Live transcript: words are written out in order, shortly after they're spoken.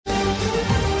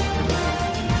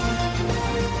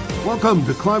Welcome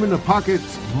to Climbing the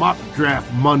Pocket's Mock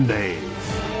Draft Mondays.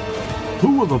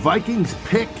 Who will the Vikings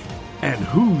pick, and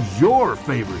who's your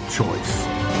favorite choice?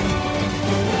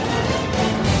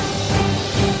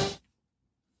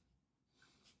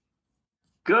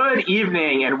 Good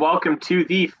evening, and welcome to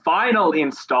the final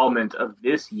installment of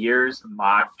this year's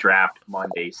Mock Draft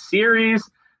Monday series.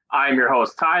 I'm your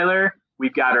host, Tyler.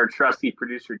 We've got our trusty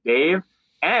producer, Dave,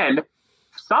 and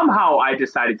somehow I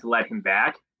decided to let him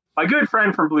back. My good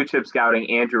friend from Blue Chip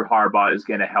Scouting, Andrew Harbaugh, is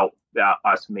going to help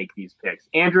us make these picks.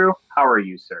 Andrew, how are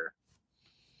you, sir?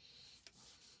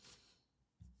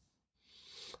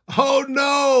 Oh,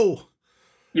 no!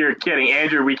 You're kidding.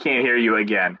 Andrew, we can't hear you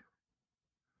again.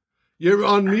 You're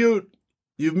on mute.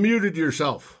 You've muted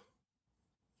yourself.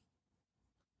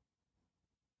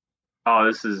 Oh,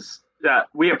 this is...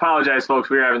 we apologize, folks.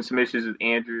 We were having some issues with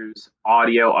Andrew's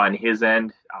audio on his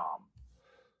end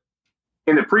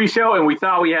in the pre-show, and we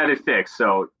thought we had it fixed.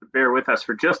 So bear with us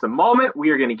for just a moment. We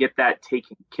are going to get that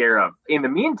taken care of. In the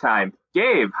meantime,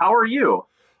 Dave, how are you?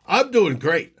 I'm doing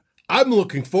great. I'm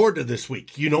looking forward to this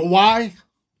week. You know why?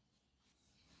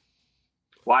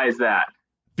 Why is that?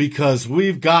 Because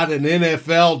we've got an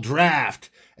NFL draft.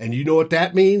 And you know what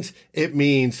that means? It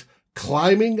means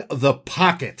Climbing the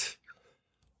Pocket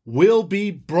will be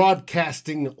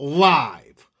broadcasting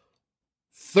live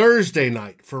Thursday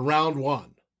night for round one.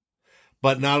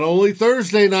 But not only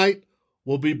Thursday night,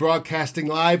 we'll be broadcasting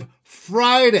live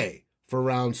Friday for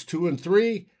rounds 2 and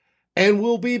 3. And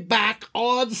we'll be back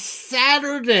on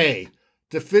Saturday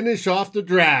to finish off the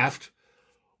draft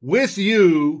with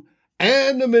you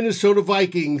and the Minnesota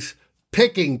Vikings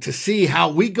picking to see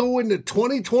how we go into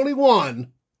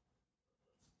 2021.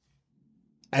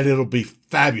 And it'll be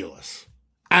fabulous.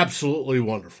 Absolutely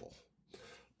wonderful.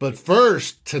 But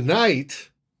first, tonight,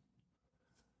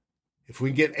 if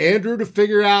we can get Andrew to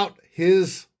figure out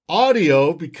his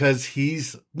audio because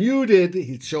he's muted,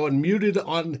 he's showing muted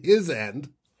on his end.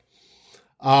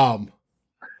 We'll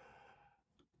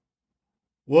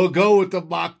go with the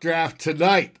mock draft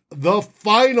tonight, the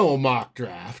final mock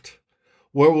draft,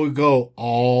 where we'll go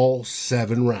all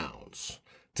 7 rounds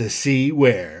to see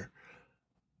where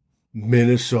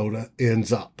Minnesota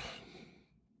ends up.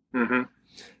 Mm-hmm.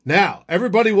 Now,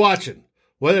 everybody watching,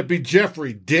 whether it be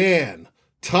Jeffrey, Dan,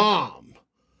 Tom,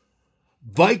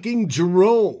 Viking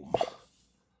Jerome,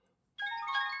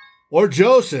 or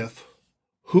Joseph,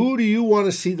 who do you want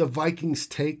to see the Vikings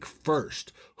take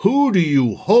first? Who do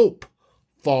you hope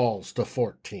falls to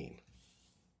 14?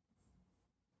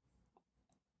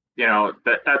 You know,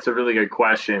 that's a really good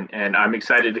question, and I'm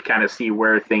excited to kind of see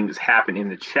where things happen in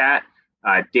the chat.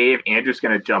 Dave, Andrew's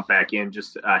going to jump back in,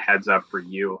 just a heads up for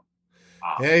you.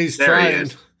 Yeah, he's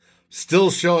trying. Still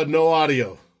showing no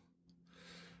audio.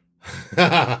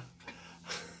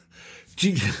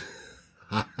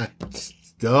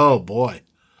 Oh, boy.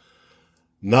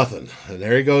 Nothing. And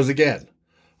there he goes again.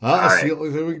 That's the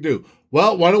only thing we can do.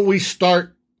 Well, why don't we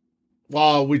start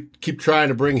while we keep trying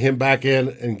to bring him back in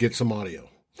and get some audio.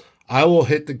 I will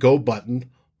hit the go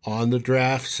button on the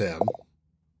draft sim.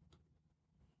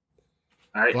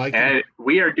 All right, and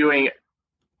we are doing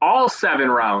all 7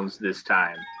 rounds this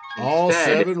time. All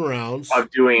 7 rounds.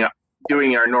 Of doing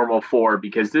our normal 4,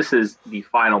 because this is the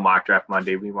final Mock Draft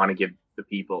Monday. We want to give the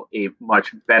people a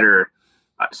much better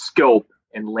scope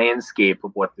and landscape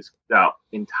of what this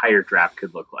entire draft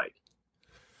could look like.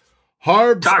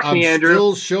 Harbs, Talk to me, I'm Andrew.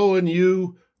 Still showing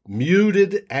you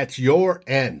muted at your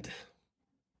end.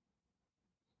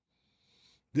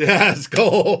 Yes,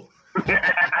 go.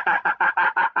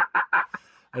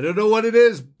 I don't know what it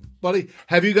is, buddy.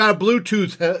 Have you got a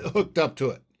Bluetooth hooked up to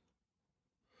it?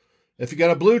 If you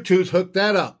got a Bluetooth, hook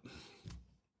that up.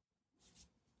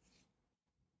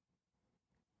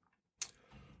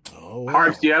 Oh, wow.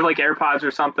 Harbs, do you have like AirPods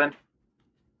or something?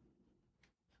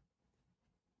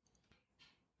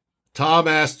 Tom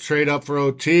asked to trade up for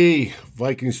OT.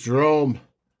 Vikings Jerome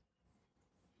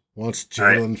wants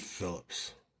Jalen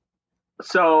Phillips.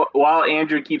 So while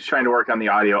Andrew keeps trying to work on the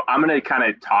audio, I'm going to kind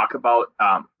of talk about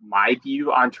my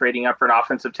view on trading up for an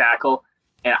offensive tackle,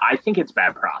 and I think it's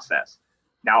bad process.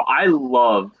 Now, I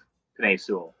love Penei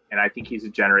Sewell, and I think he's a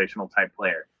generational type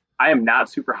player. I am not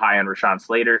super high on Rashawn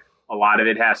Slater. A lot of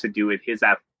it has to do with his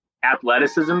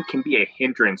athleticism can be a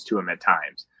hindrance to him at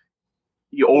times.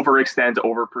 He overextends,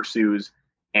 overpursues,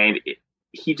 and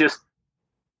he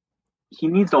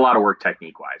needs a lot of work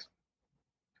technique-wise.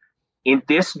 In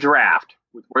this draft,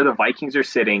 with where the Vikings are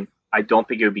sitting, I don't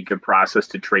think it would be a good process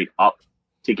to trade up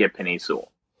to get Penei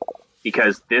Sewell,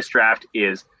 because this draft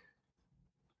is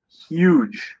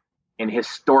huge and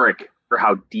historic for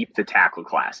how deep the tackle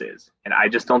class is. And I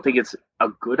just don't think it's a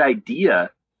good idea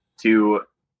to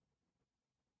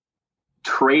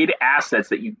trade assets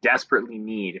that you desperately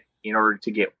need in order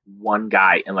to get one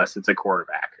guy, unless it's a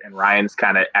quarterback. And Ryan's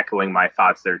kind of echoing my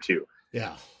thoughts there too.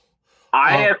 Yeah.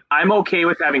 I'm okay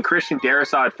with having Christian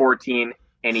Darrisaw at 14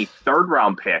 and a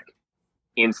third-round pick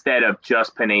instead of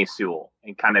just Penei Sewell,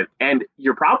 and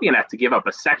you're probably gonna have to give up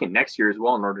a second next year as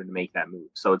well in order to make that move.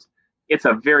 So it's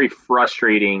a very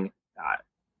frustrating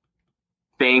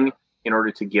thing in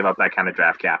order to give up that kind of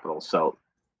draft capital. So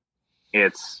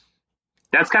that's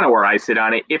kind of where I sit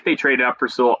on it. If they traded up for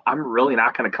Sewell, I'm really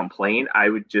not going to complain. I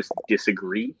would just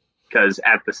disagree, because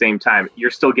at the same time,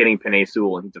 you're still getting Penei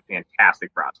Sewell, and he's a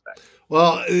fantastic prospect.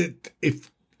 Well,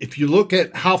 if you look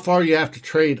at how far you have to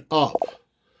trade up,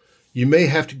 you may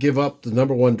have to give up the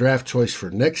number one draft choice for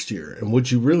next year. And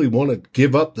would you really want to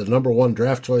give up the number one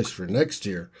draft choice for next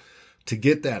year to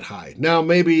get that high? Now,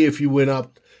 maybe if you went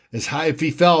up as high, if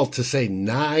he fell to, say,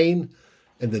 9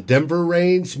 in the Denver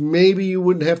range, maybe you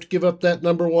wouldn't have to give up that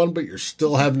number one, but you're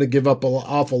still having to give up an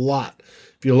awful lot.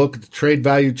 If you look at the trade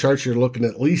value charts, you're looking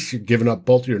at least you're giving up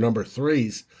both your number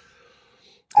 3s.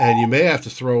 And you may have to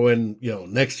throw in,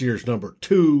 next year's number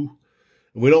 2.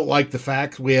 We don't like the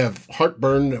fact we have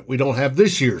heartburn that we don't have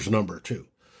this year's number 2.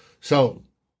 So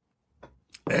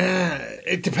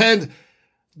it depends.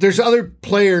 There's other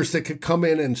players that could come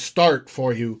in and start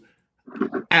for you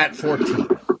at 14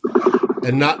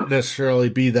 and not necessarily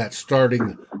be that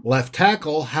starting left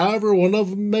tackle. However, one of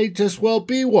them may just well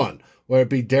be one, whether it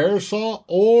be Darrisaw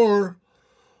or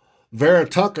Vera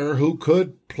Tucker, who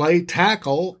could play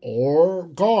tackle or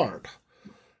guard.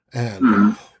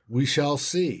 And we shall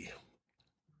see.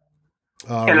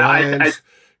 Ryan's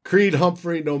Creed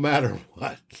Humphrey, no matter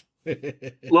what.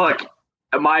 Look,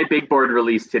 my big board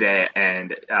released today,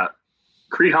 and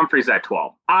Creed Humphrey's at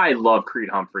 12. I love Creed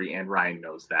Humphrey, and Ryan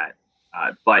knows that.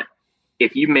 But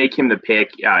if you make him the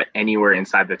pick anywhere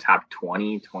inside the top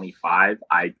 20, 25,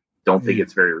 I don't think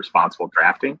it's very responsible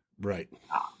drafting. Right.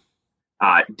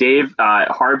 Dave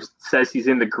Harbs says he's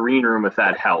in the green room, if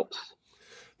that helps.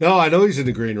 No, I know he's in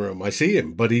the green room. I see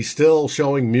him, but he's still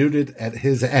showing muted at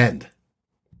his end.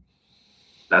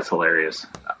 That's hilarious.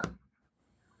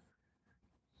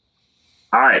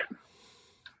 All right.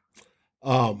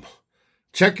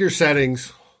 Check your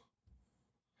settings.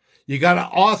 You got to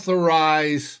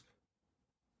authorize,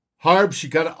 Harbs, you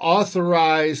got to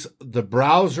authorize the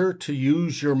browser to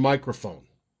use your microphone.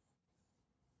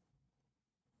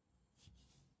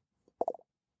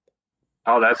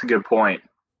 Oh, that's a good point.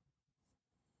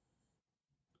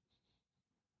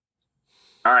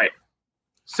 All right.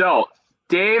 So,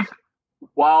 Dave,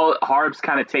 while Harbs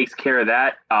kind of takes care of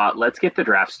that, let's get the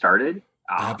draft started.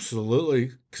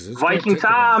 Absolutely. Viking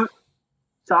Tom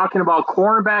talking about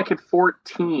cornerback at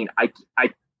 14. I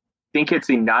think it's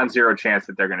a non-zero chance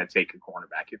that they're going to take a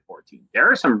cornerback at 14.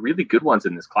 There are some really good ones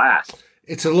in this class.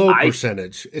 It's a low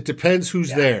percentage. It depends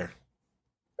who's there,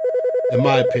 in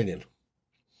my opinion.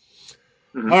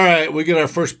 Mm-hmm. All right, we get our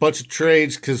first bunch of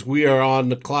trades because we are on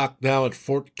the clock now at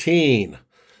 14.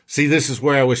 See, this is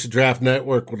where I wish the Draft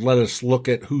Network would let us look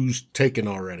at who's taken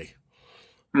already.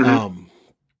 Mm-hmm.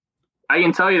 I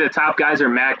can tell you the top guys are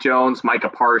Mac Jones, Micah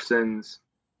Parsons,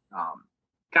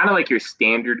 kind of like your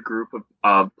standard group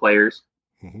of players.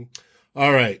 Mm-hmm.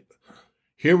 All right.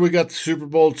 Here we got the Super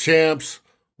Bowl champs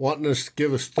wanting us to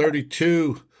give us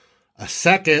 32, a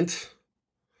second,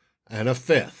 and a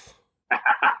fifth.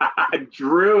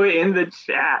 Drew in the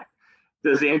chat.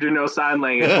 Does Andrew know sign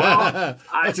language? Well,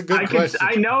 that's a good question.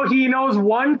 I know he knows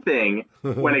one thing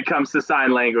when it comes to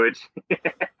sign language.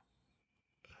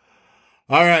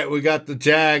 All right, we got the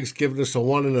Jags giving us a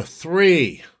 1 and a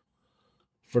 3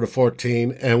 for the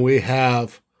 14, and we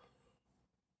have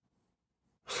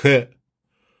a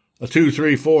 2,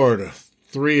 3, 4, and a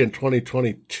 3 in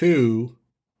 2022.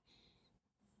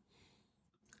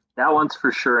 That one's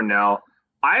for sure no.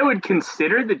 I would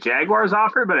consider the Jaguars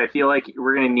offer, but I feel like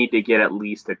we're going to need to get at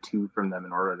least a 2 from them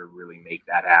in order to really make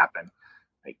that happen.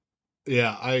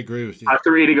 Yeah, I agree with you. A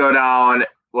 3 to go down,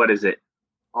 what is it,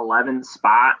 11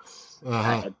 spots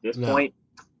at this point?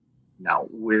 No,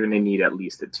 we're going to need at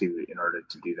least a 2 in order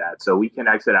to do that. So we can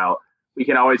exit out. We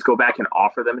can always go back and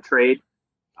offer them a trade.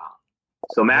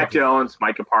 So Mac Jones,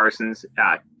 Micah Parsons,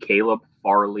 Caleb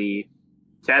Farley,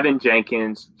 Tevin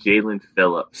Jenkins, Jalen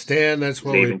Phillips. Stan, that's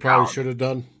what we probably should have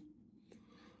done.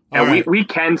 And we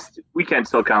can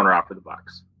still counteroffer the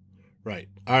Bucs. Right.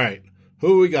 All right.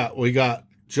 Who we got? We got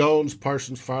Jones,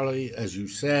 Parsons, Farley, as you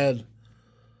said.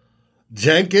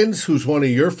 Jenkins, who's one of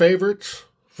your favorites,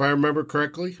 if I remember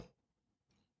correctly.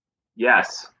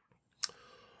 Yes.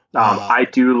 I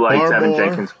do like Barmore, Tevin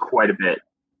Jenkins quite a bit.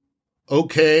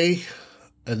 Okay.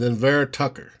 And then Vera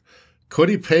Tucker. Could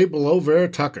he pay below Vera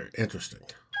Tucker? Interesting. I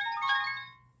think he could. I think he could. All right. I think he could. Interesting. All right. Who we got? We got Jones, Parsons, Farley, Jenkins, Jenkins, who's one of your favorites, if I remember correctly. Yes. Okay. And then Vera Tucker.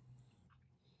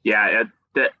 Yeah,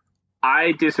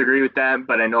 I disagree with that,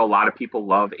 but I know a lot of people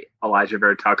love Elijah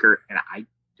Vera Tucker, and I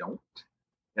don't.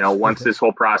 Once this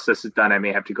whole process is done, I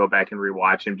may have to go back and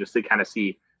rewatch him just to kind of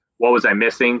see what was I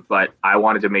missing. But I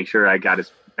wanted to make sure I got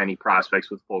as many prospects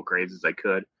with full grades as I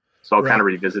could. So I'll kind of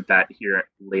revisit that here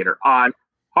later on.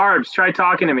 Harbs, try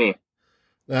talking to me.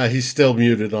 He's still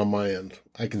muted on my end.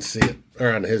 I can see it,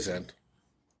 or on his end.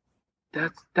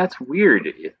 That's weird.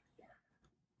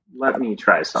 Let me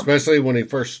try something. Especially when he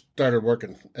first started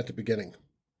working at the beginning.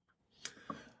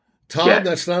 Tom,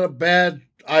 that's not a bad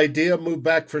idea. Move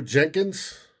back for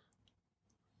Jenkins.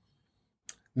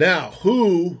 Now,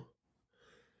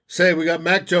 say we got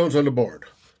Mac Jones on the board.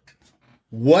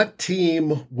 What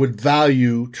team would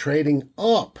value trading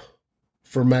up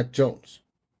for Mac Jones?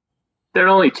 There are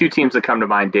only two teams that come to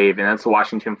mind, Dave, and that's the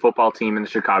Washington football team and the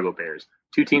Chicago Bears.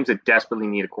 Two teams that desperately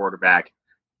need a quarterback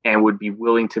and would be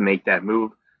willing to make that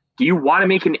move. Do you want to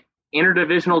make an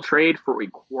interdivisional trade for a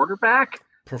quarterback?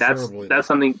 Preferably. That's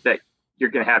something that you're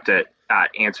going to have to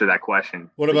answer that question.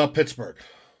 What about Pittsburgh?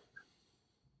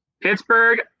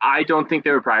 Pittsburgh, I don't think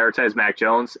they would prioritize Mac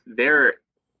Jones. They're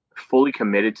fully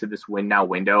committed to this win now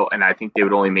window, and I think they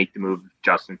would only make the move if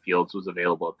Justin Fields was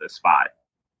available at this spot.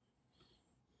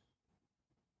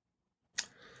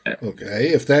 Okay,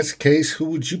 if that's the case, who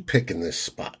would you pick in this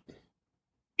spot?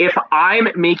 If I'm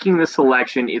making the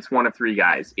selection, it's one of three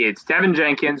guys. It's Tevin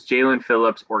Jenkins, Jalen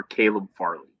Phillips, or Caleb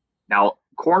Farley. Now,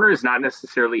 corner is not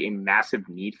necessarily a massive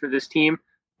need for this team,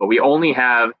 but we only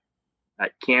have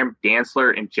Cam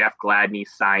Dantzler and Jeff Gladney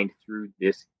signed through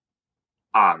this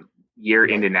year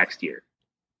into next year.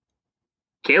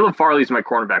 Caleb Farley is my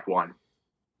cornerback one.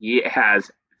 He has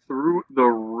through the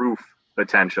roof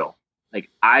potential. Like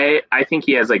I think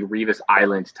he has like Revis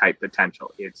Island type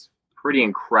potential. It's pretty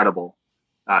incredible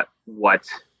what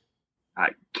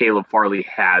Caleb Farley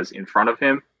has in front of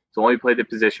him. He's only played the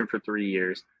position for 3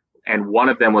 years, and one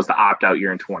of them was the opt-out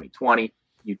year in 2020.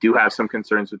 You do have some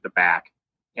concerns with the back,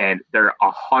 and they're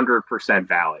 100%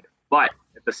 valid. But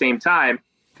at the same time,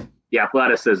 the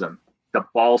athleticism, the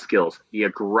ball skills, the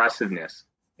aggressiveness,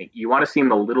 you want to see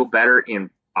him a little better in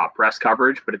press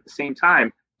coverage, but at the same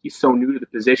time, he's so new to the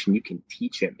position, you can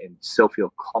teach him and still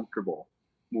feel comfortable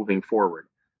moving forward.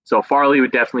 So Farley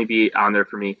would definitely be on there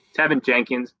for me. Tevin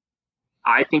Jenkins,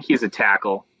 I think he's a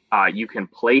tackle. You can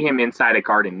play him inside a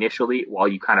guard initially while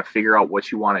you kind of figure out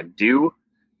what you want to do,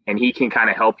 and he can kind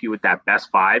of help you with that best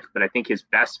five. But I think his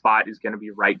best spot is going to be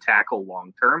right tackle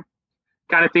long term.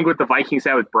 Kind of think what the Vikings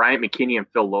had with Bryant McKinney and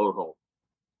Phil Lodeholt.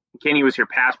 McKinney was your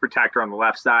pass protector on the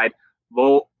left side.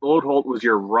 Lodeholt was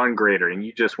your run grader, and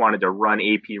you just wanted to run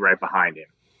AP right behind him.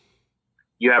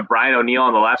 You have Brian O'Neill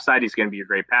on the left side. He's going to be your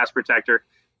great pass protector.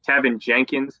 Tevin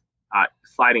Jenkins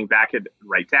sliding back at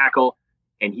right tackle,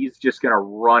 and he's just going to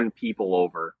run people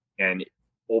over and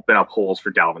open up holes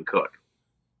for Dalvin Cook.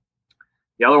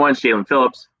 The other one's Jalen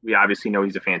Phillips. We obviously know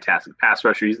he's a fantastic pass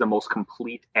rusher. He's the most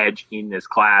complete edge in this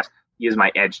class. He is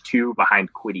my edge 2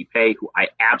 behind Kwity Paye, who I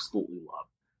absolutely love.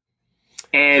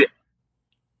 And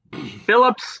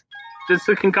Phillips, just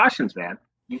the concussions, man.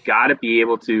 You got to be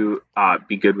able to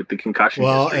be good with the concussion.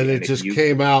 Well, and it just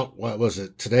came out, what was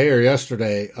it, today or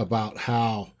yesterday, about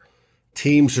how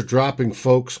teams are dropping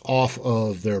folks off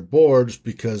of their boards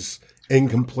because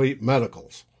incomplete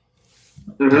medicals.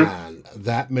 Mm-hmm. And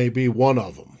that may be one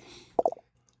of them,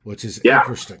 which is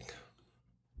interesting.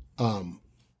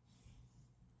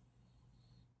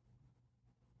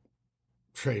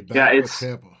 Trade back with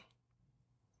Tampa.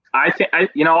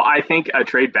 I think a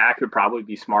trade back would probably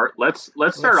be smart. Let's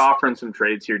start offering some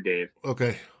trades here, Dave.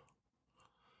 Okay.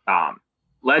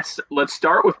 Let's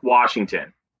start with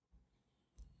Washington.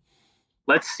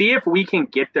 Let's see if we can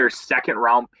get their second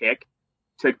round pick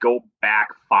to go back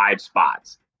 5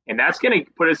 spots. And that's going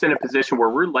to put us in a position where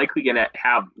we're likely going to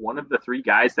have one of the 3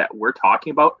 guys that we're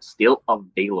talking about still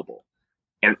available.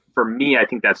 And for me, I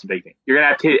think that's the big thing. You're going to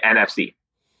have to hit NFC.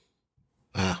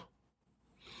 I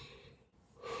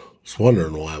was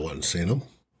wondering why I wasn't seeing them.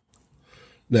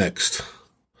 Next.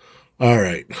 All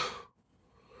right.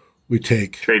 We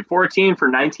take trade 14 for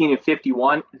 19 and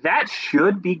 51. That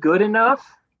should be good enough.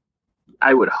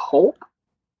 I would hope.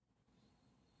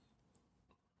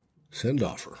 Send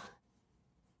offer.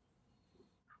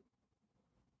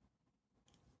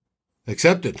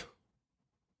 Accepted.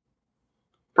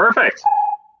 Perfect.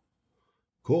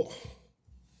 Cool.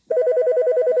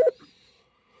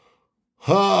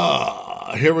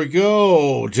 Here we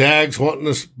go. Jags wanting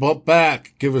us bump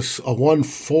back. Give us a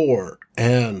 1-4.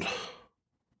 And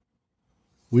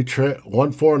we trade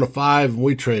 1-4 and a 5, and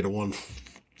we trade a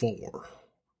 1-4.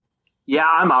 Yeah,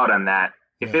 I'm out on that.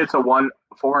 If it's a 1-4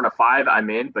 a 4 and a 5, I'm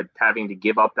in, but having to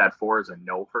give up that 4 is a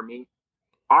no for me.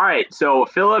 All right, so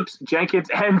Phillips, Jenkins,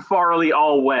 and Farley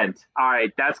all went. All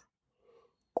right, that's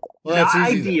That's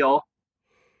not easy ideal,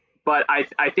 but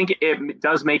I think it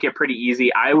does make it pretty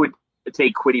easy. I would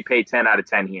take Kwity Paye 10 out of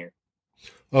 10 here.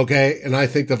 then. Okay, and I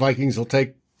think the Vikings will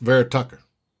take Vera Tucker.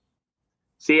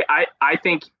 See, I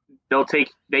think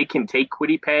they can take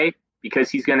Kwity Paye because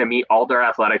he's going to meet all their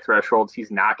athletic thresholds.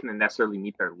 He's not going to necessarily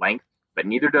meet their length, but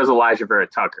neither does Elijah Vera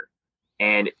Tucker.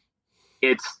 And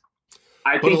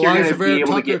I think you're going to be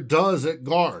able to get does at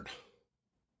guard.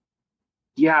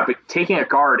 Yeah, but taking a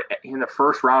guard in the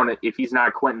first round, if he's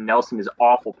not Quentin Nelson, is an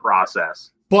awful process.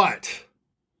 But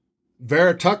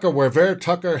Vera Tucker, where Vera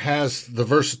Tucker has the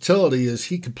versatility, is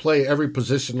he can play every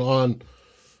position on,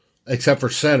 except for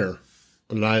center.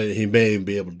 And he may even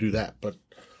be able to do that, but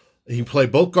he can play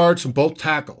both guards and both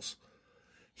tackles.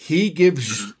 He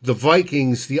gives the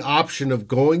Vikings the option of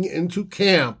going into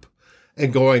camp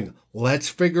and going, let's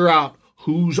figure out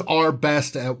who's our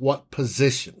best at what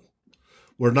position.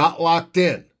 We're not locked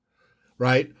in,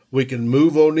 right? We can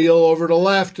move O'Neal over to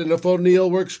left, and if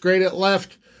O'Neal works great at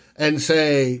left, and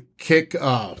say kick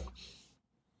my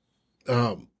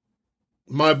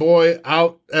boy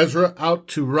Ezra out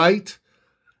to right,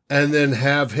 and then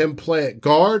have him play at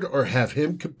guard, or have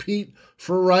him compete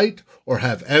for right, or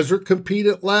have Ezra compete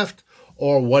at left,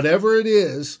 or whatever it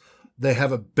is, they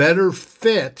have a better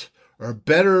fit or a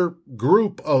better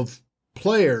group of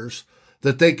players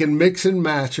that they can mix and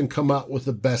match and come out with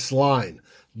the best line.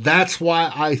 That's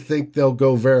why I think they'll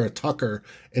go Vera Tucker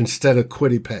instead of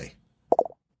Kwity Paye.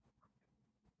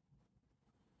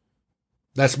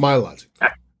 That's my logic.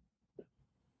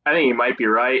 I think you might be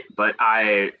right, but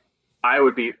I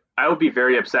would be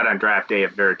very upset on draft day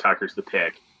if Vera Tucker's the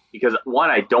pick, because one,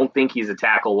 I don't think he's a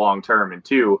tackle long term, and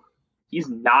two, he's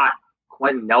not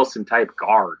Quentin Nelson type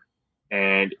guard.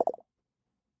 And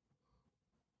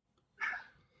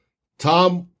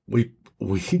Tom, we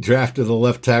drafted a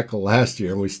left tackle last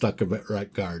year and we stuck him at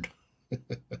right guard.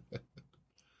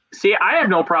 See, I have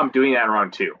no problem doing that in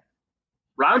round 2.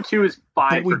 Round 2 is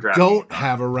fine for drafting. We don't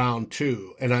have a round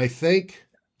 2, and I think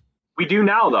we do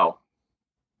now, though.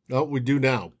 No, we do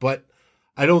now, but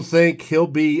I don't think he'll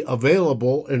be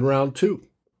available in round 2.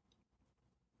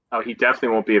 Oh, he definitely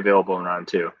won't be available in round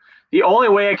 2. The only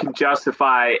way I can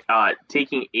justify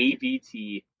taking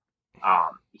AVT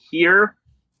here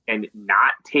and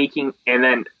not taking, and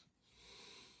then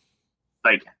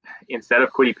like instead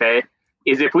of Kwity Paye,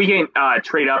 is if we can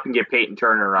trade up and get Peyton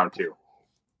Turner in round 2.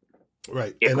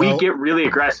 Right. If we get really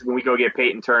aggressive and we go get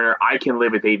Peyton Turner, I can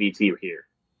live with AVT here.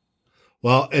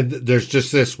 Well, and there's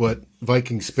just this, what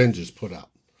Viking Spin just put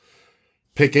out.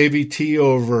 Pick AVT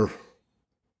over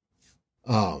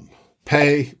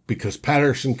Paye because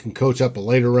Patterson can coach up a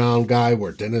later round guy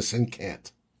where Dennison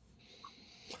can't.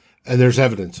 And there's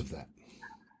evidence of that.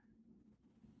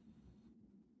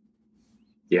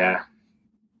 Yeah.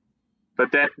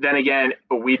 But then again,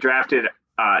 we drafted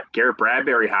Garrett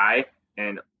Bradbury high,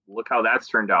 and look how that's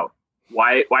turned out.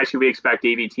 Why should we expect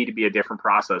AVT to be a different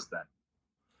process then?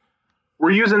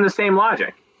 We're using the same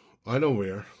logic. I know we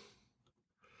are.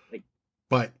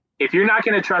 But if you're not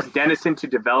going to trust Dennison to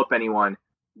develop anyone,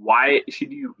 why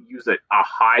should you use a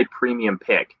high premium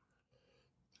pick?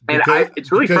 And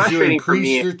it's really frustrating for me. Because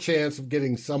you increase your chance of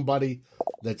getting somebody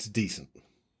that's decent.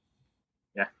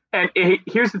 Yeah. And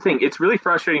here's the thing. It's really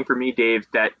frustrating for me, Dave,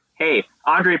 that, hey,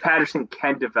 Andre Patterson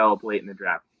can develop late in the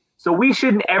draft. So we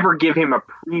shouldn't ever give him a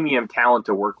premium talent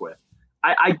to work with.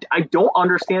 I don't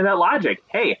understand that logic.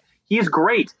 Hey, he's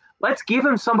great. Let's give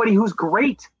him somebody who's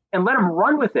great and let him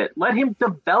run with it. Let him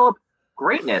develop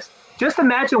greatness. Just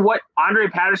imagine what Andre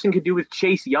Patterson could do with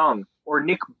Chase Young or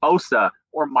Nick Bosa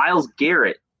or Myles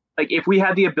Garrett. Like, if we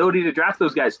had the ability to draft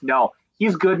those guys, no,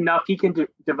 he's good enough. He can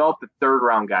develop the third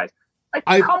round guys. Like,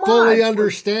 I fully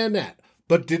understand that.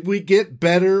 But did we get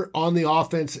better on the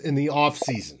offense in the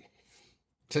offseason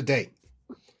to date?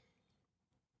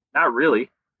 Not really.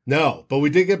 No, but we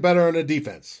did get better on the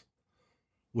defense.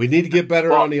 We need to get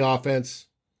better on the offense.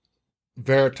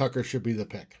 Vera Tucker should be the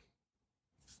pick.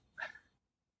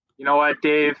 You know what,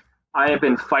 Dave? I have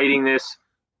been fighting this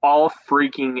all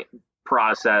freaking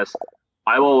process.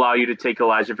 I will allow you to take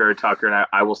Elijah Vera Tucker, and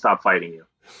I will stop fighting you.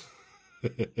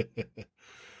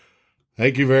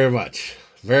 Thank you very much.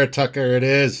 Vera Tucker it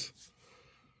is.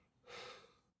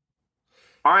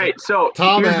 All right, so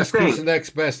Tom asked who's the next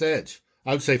best edge.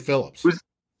 I would say Phillips.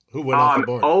 Who went off the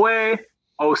board? Owe,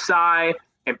 Osai,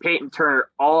 and Peyton Turner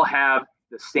all have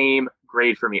the same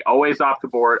grade for me. Owe's off the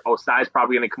board. Osai's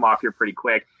probably going to come off here pretty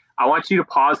quick. I want you to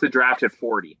pause the draft at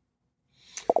 40.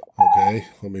 Okay,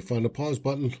 let me find the pause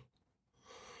button.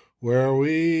 Where are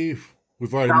we?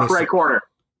 We've already Top missed right it. corner.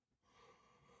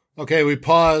 Okay, we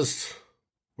paused.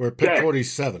 We're at pick Okay.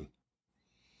 47.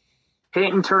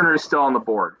 Peyton Turner is still on the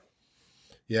board.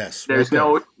 Yes. There's right there.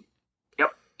 no. Yep.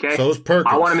 Okay. So is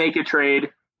Perkins. I want to make a trade.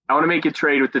 I want to make a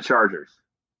trade with the Chargers.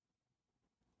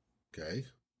 Okay.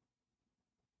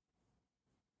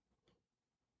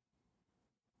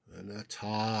 And the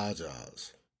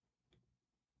Chargers.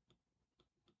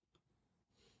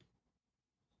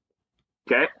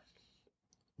 Okay.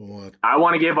 What? I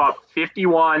want to give up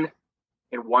 51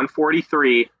 and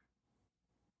 143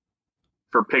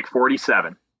 for pick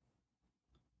 47.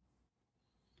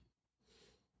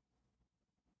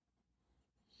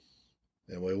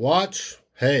 And we watch.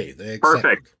 Hey, they accepted.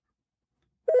 Perfect.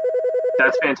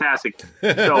 That's fantastic.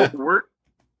 So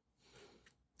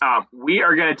we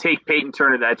are going to take Peyton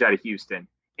Turner, the edge out of Houston.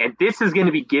 And this is going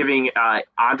to be giving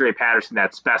Andre Patterson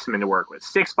that specimen to work with.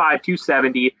 6'5",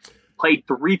 270, played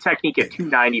 3 technique at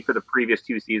 290 for the previous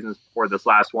 2 seasons before this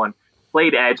last one.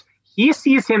 Played edge. He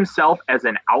sees himself as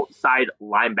an outside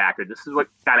linebacker. This is what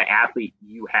kind of athlete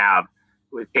you have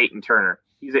with Peyton Turner.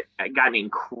 He's got an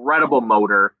incredible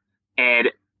motor, and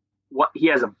he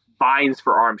has vines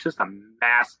for arms, just a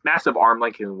massive arm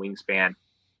length and wingspan.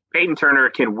 Peyton Turner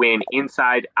can win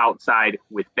inside, outside,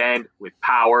 with bend, with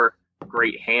power,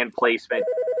 great hand placement.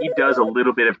 He does a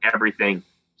little bit of everything.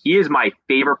 He is my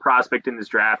favorite prospect in this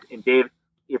draft. And Dave,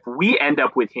 if we end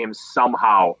up with him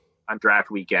somehow on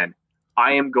draft weekend,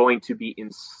 I am going to be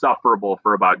insufferable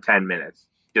for about 10 minutes.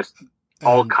 Just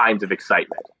all kinds of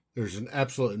excitement. There's an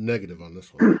absolute negative on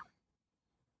this one.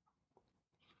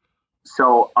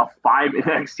 So a 5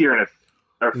 next year and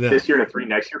this year and a 3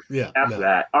 next year. Yeah. After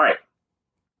that. All right.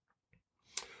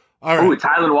 All right. Oh,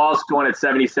 Tylan Wallace going at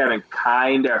 77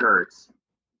 kind of hurts.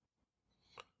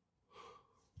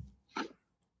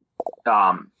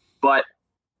 But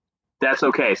that's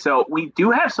okay. So we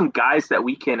do have some guys that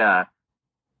we can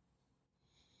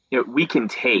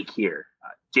take here.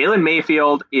 Jalen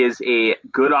Mayfield is a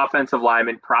good offensive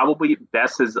lineman, probably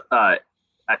best as a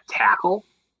tackle.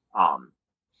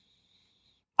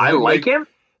 I like him.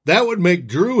 That would make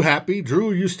Drew happy.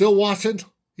 Drew, you still watching?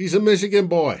 He's a Michigan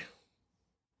boy.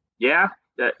 Yeah,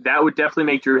 that would definitely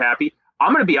make Drew happy.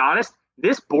 I'm going to be honest.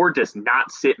 This board does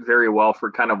not sit very well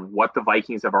for kind of what the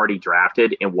Vikings have already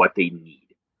drafted and what they need.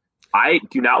 I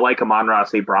do not like Amon-Ra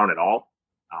St. Brown at all.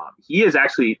 He is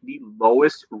actually the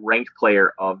lowest ranked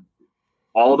player of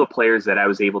all the players that I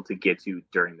was able to get to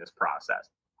during this process.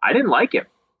 I didn't like him.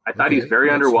 I thought he was very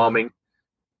underwhelming. Fine.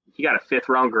 He got a 5th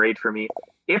round grade for me.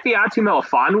 Ifeatu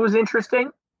Melifonwu was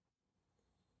interesting.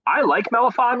 I like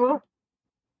Melifonwu.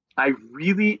 I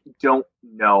really don't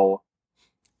know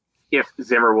if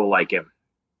Zimmer will like him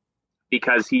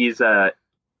because he's a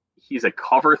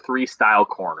cover 3 style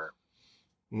corner.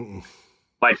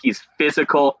 But he's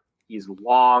physical, he's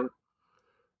long,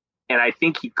 and I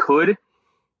think he could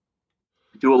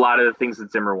do a lot of the things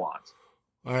that Zimmer wants.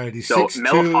 All right, he's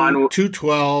 6'2",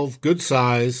 212, good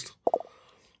sized.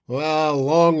 Well,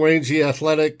 long rangey,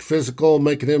 athletic, physical,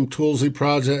 making him toolsy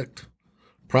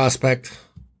prospect.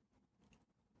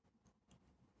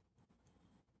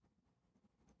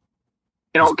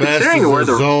 You know, considering where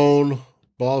the zone,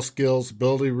 ball skills,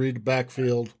 ability to read the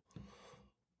backfield,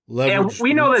 leverage. And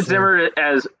we know that Zimmer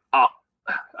has,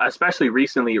 especially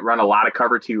recently, run a lot of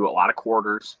cover 2, a lot of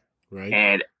quarters. Right.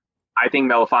 And I think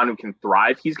Melifonwu can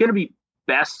thrive. He's going to be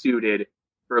best suited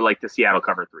for like the Seattle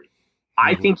cover 3.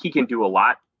 I think he can do a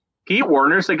lot. Pete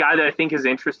Werner's a guy that I think is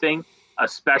interesting,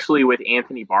 especially with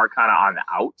Anthony Barr kind of on the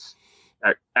outs.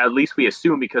 At least we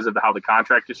assume because of how the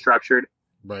contract is structured.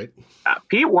 Right.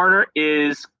 Pete Werner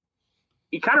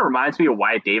he kind of reminds me of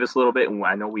Wyatt Davis a little bit, and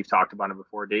I know we've talked about him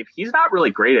before, Dave. He's not really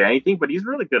great at anything, but he's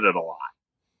really good at a lot.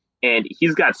 And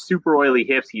he's got super oily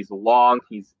hips. He's long.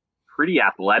 He's pretty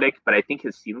athletic, but I think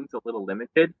his ceiling's a little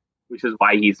limited, which is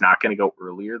why he's not going to go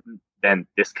earlier than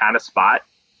this kind of spot.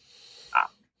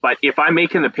 But if I'm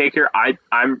making the pick here,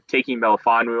 I'm taking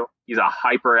Melifonwu. He's a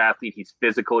hyper athlete. He's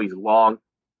physical. He's long.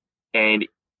 And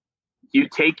you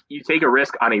take a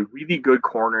risk on a really good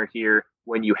corner here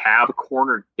when you have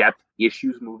corner depth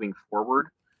issues moving forward.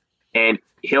 And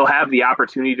he'll have the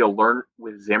opportunity to learn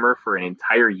with Zimmer for an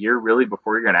entire year, really,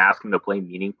 before you're going to ask him to play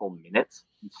meaningful minutes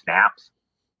and snaps.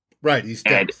 Right, he's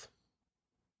depth.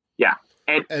 Yeah.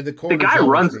 And the guy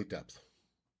runs depth.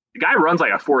 The guy runs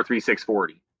like a 4.36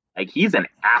 40. Like, he's an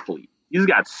athlete. He's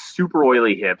got super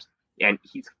oily hips, and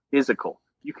he's physical.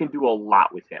 You can do a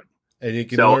lot with him. And you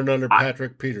can learn under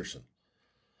Patrick Peterson.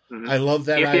 I love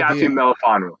that idea.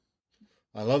 Melifonwu.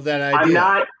 I love that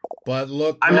idea. But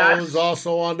look who's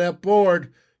also on that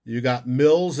board. You got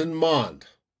Mills and Mond.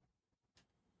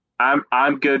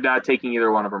 I'm good not taking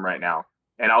either one of them right now,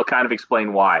 and I'll kind of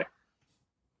explain why.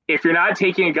 If you're not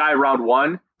taking a guy round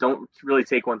 1, don't really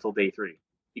take one till day 3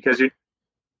 because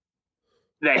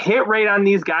the hit rate on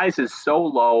these guys is so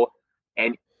low,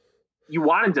 and you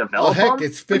want to develop them.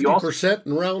 It's 50%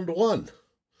 in round 1.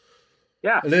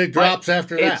 Yeah, and then it drops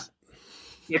after that.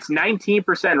 It's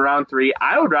 19% in round 3.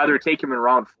 I would rather take him in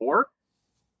round 4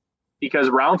 because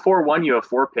round 4, 1, you have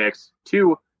 4 picks.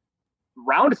 2,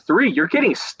 round 3, you're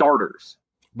getting starters.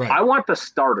 Right. I want the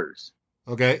starters.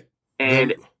 Okay.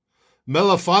 And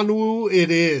Melifanu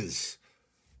it is.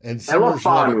 And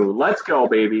Melifanu, let's go,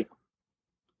 baby.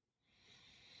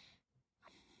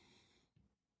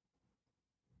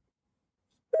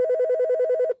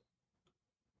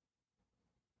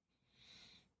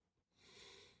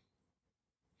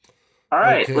 All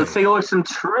right, Let's take a look at some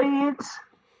trades.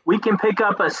 We can pick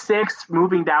up a 6,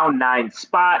 moving down 9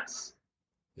 spots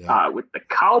with the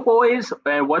Cowboys.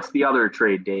 And what's the other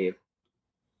trade, Dave?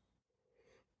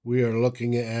 We are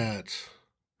looking at...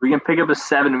 We can pick up a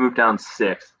 7 and move down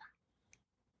 6.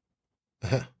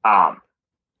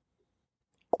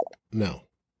 No.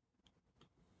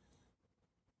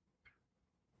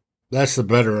 That's the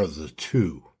better of the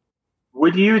 2.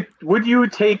 Would you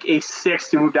take a 6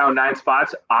 to move down 9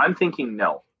 spots? I'm thinking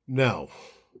no. No.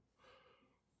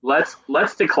 Let's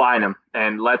decline him,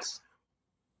 and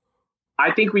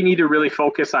I think we need to really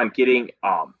focus on getting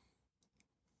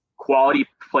quality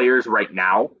players right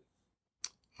now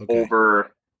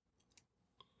over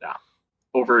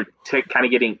kind of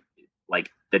getting like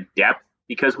the depth,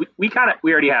 because we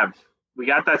already have, we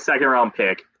got that 2nd round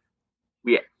pick.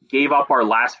 We gave up our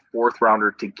last 4th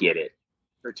rounder to get it,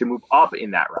 or to move up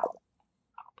in that round.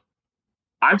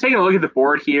 I'm taking a look at the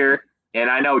board here, and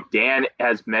I know Dan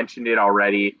has mentioned it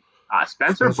already.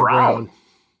 Spencer Brown.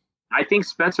 I think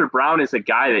Spencer Brown is a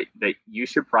guy that you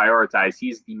should prioritize.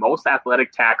 He's the most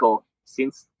athletic tackle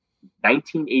since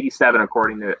 1987,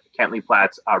 according to Kentley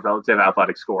Platt's relative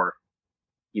athletic score.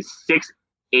 He's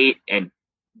 6'8" and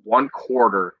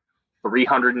 1/4,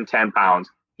 310 pounds.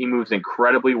 He moves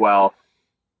incredibly well.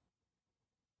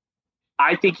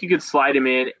 I think you could slide him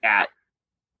in at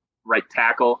right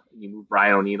tackle, and you move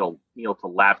Brian O'Neill to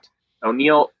left.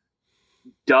 O'Neill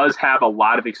does have a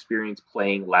lot of experience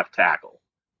playing left tackle.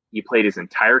 He played his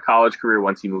entire college career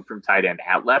once he moved from tight end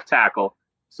at left tackle,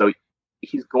 so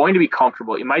he's going to be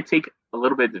comfortable. It might take a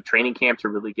little bit of the training camp to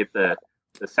really get the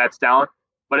sets down,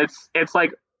 but it's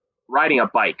like riding a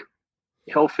bike.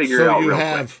 He'll figure it out real quick. So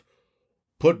you have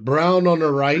put Brown on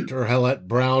the right, or let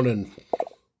Brown and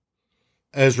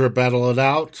Ezra battle it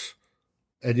out,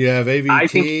 and you have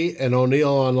AVT and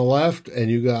O'Neill on the left,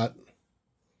 and you got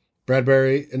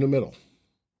Bradbury in the middle.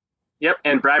 Yep,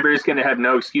 and Bradbury's going to have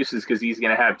no excuses because he's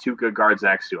going to have 2 good guards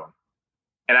next to him.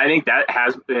 And I think that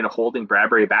has been holding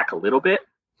Bradbury back a little bit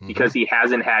because he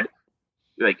hasn't had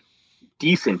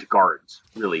decent guards,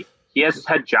 really. He has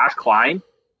had Josh Klein,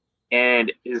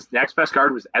 and his next best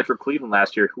guard was Ezra Cleveland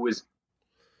last year, who was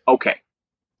okay.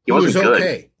 He was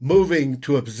okay. Moving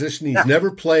to a position he's never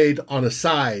played on a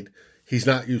side he's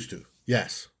not used to.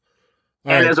 Yes.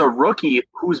 And as a rookie,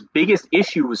 whose biggest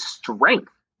issue was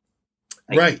strength.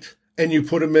 Right. And you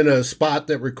put him in a spot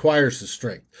that requires the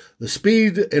strength. The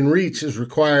speed and reach is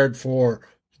required for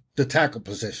the tackle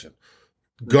position.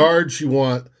 Guards, you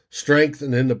want strength,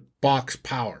 and in the box,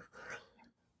 power.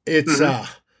 It's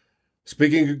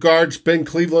speaking of guards, Ben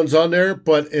Cleveland's on there,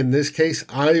 but in this case,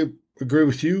 I agree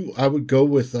with you. I would go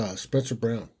with Spencer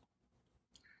Brown.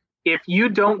 If you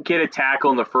don't get a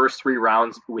tackle in the first 3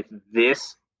 rounds with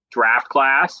this draft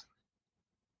class,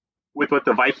 with what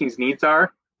the Vikings' needs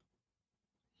are,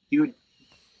 you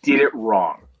did it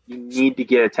wrong. You need to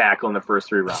get a tackle in the first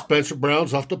 3 rounds. Spencer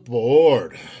Brown's off the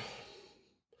board.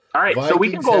 All right, so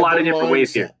we can go a lot of different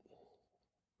ways here.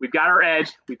 We've got our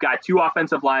edge. We've got 2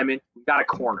 offensive linemen. We've got a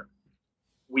corner.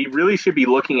 We really should be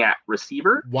looking at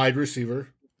receiver. Wide receiver.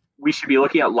 We should be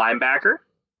looking at linebacker.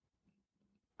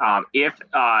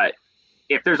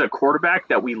 If there's a quarterback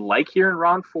that we like here in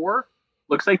round 4,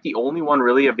 looks like the only one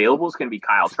really available is going to be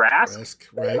Kyle Trask.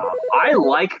 Right. I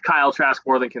like Kyle Trask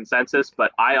more than consensus,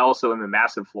 but I also am a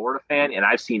massive Florida fan, and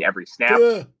I've seen every snap.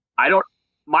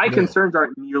 My concerns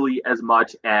aren't nearly as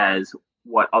much as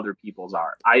what other people's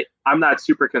are. I'm not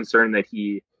super concerned that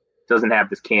he doesn't have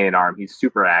this cannon arm. He's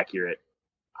super accurate.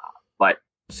 But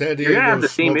San Diego's you're going to have the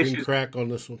same issues. Crack on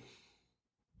this one.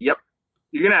 Yep.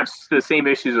 You're going to have the same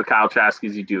issues with Kyle Trask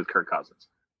as you do with Kirk Cousins.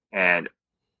 And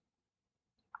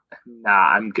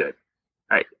I'm good.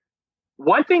 All right.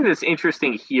 One thing that's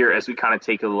interesting here as we kind of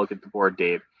take a look at the board,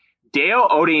 Dave, Deo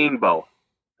Odeyingbo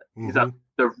is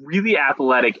the really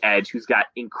athletic edge who's got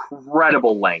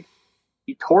incredible length.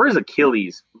 he tore his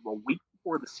Achilles a week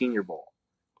before the Senior Bowl.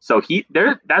 So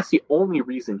that's the only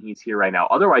reason he's here right now.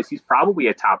 Otherwise, he's probably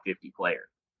a top 50 player.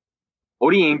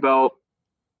 Odiengbo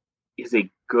is a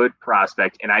good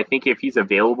prospect, and I think if he's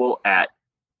available at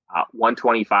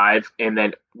 125, and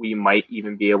then we might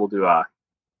even be able to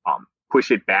push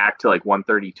it back to like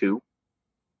 132,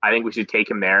 I think we should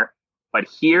take him there. But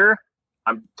here,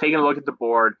 I'm taking a look at the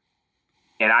board,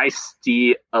 and I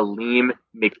see Aleem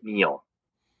McNeil.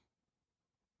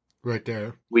 Right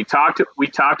there. We talked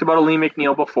about Aleem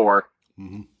McNeil before.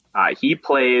 Mm-hmm. He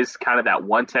plays kind of that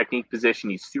one technique position.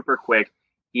 He's super quick.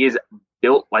 He is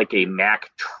built like a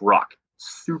Mack truck,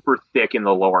 super thick in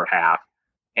the lower half,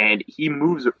 and he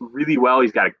moves really well.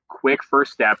 He's got a quick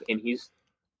first step, and he's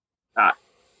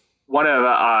one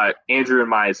of Andrew and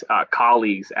my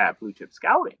colleagues at Blue Chip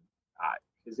Scouting.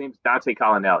 His name's Dante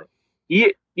Colinelli.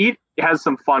 He has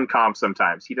some fun comps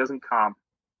sometimes. He doesn't comp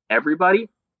everybody,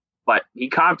 but he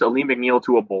comped Aleem McNeil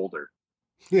to a boulder.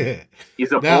 Yeah.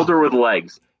 He's a boulder with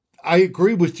legs. I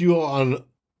agree with you on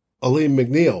Aleem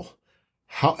McNeil.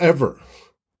 However,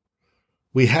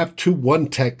 we have 2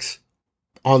 1-techs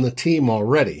on the team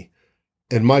already,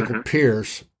 and Michael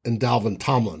Pierce and Dalvin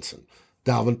Tomlinson.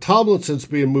 Dalvin Tomlinson's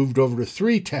being moved over to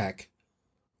 3-tech,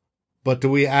 but do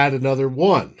we add another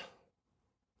one?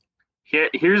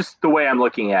 Here's the way I'm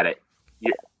looking at it.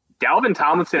 Dalvin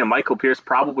Tomlinson and Michael Pierce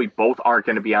probably both aren't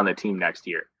going to be on the team next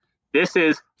year. This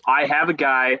is, I have a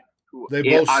guy who they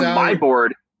both on my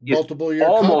board is multiple year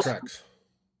almost, contracts.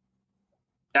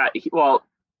 Well,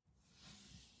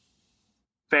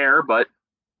 fair, but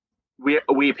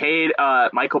we paid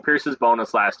Michael Pierce's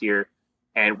bonus last year,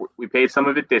 and we paid some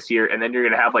of it this year, and then you're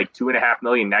going to have like $2.5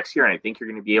 million next year, and I think you're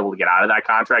going to be able to get out of that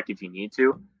contract if you need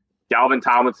to. Dalvin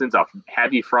Tomlinson's a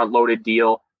heavy front-loaded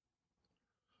deal.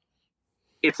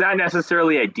 It's not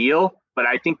necessarily ideal, but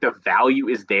I think the value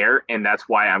is there, and that's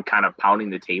why I'm kind of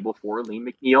pounding the table for Aleem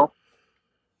McNeil.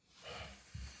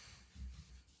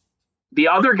 The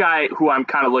other guy who I'm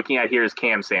kind of looking at here is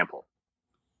Cam Sample.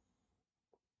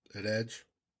 At edge?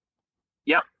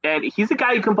 Yep, and he's a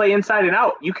guy who can play inside and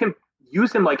out. You can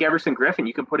use him like Everson Griffin.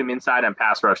 You can put him inside on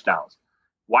pass rush downs.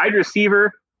 Wide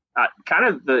receiver, kind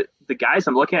of the guys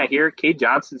I'm looking at here, Cade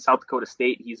Johnson, South Dakota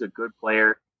State, he's a good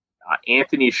player.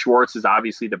 Anthony Schwartz is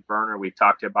obviously the burner. We've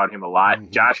talked about him a lot.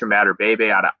 Mm-hmm. Joshua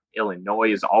Matter-Bebe out of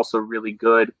Illinois is also really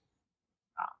good.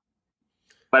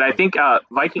 But I think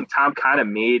Viking Tom kind of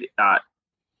made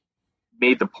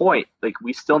the point, like,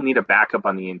 we still need a backup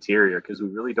on the interior because we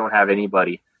really don't have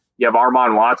anybody. You have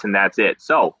Armon Watson, that's it.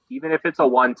 So even if it's a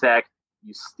 1-tech,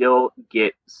 you still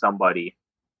get somebody.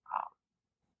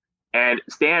 And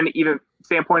Stan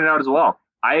pointed out as well,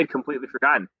 I had completely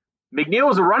forgotten. McNeil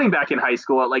was a running back in high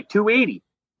school at like 280.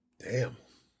 Damn.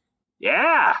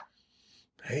 Yeah.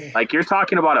 Damn. Like, you're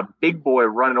talking about a big boy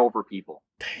running over people.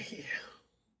 Damn.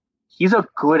 He's a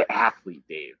good athlete,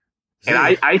 Dave. And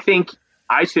I think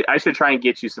I should try and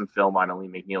get you some film on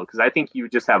Aleem McNeil because I think you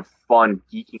just have fun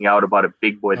geeking out about a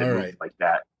big boy that moves like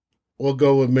that. We'll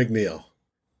go with McNeil.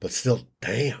 But still,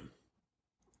 damn.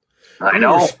 I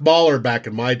know. We were smaller back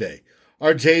in my day.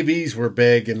 Our JVs were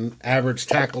big and average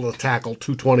tackle to tackle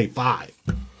 225.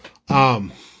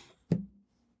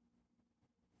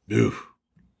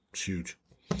 It's huge.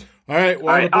 All right,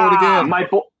 we're on the board again.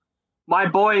 My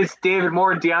boys, David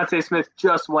Moore and Deontay Smith,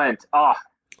 just went. Oh,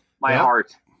 my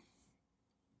heart.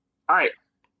 All right,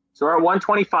 so we're at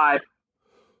 125.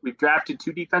 We've drafted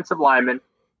 2 defensive linemen.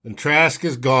 And Trask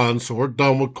is gone, so we're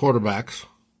done with quarterbacks.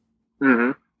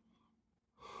 Mm-hmm.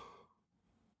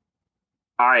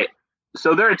 All right.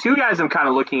 So there are 2 guys I'm kind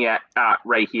of looking at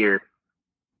right here.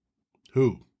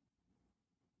 Who?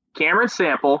 Cameron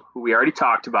Sample, who we already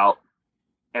talked about,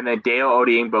 and then Deo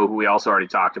Odiengbo, who we also already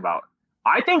talked about.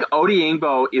 I think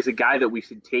Odiengbo is a guy that we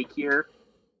should take here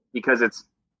because it's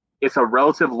a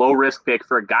relative low-risk pick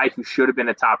for a guy who should have been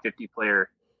a top 50 player,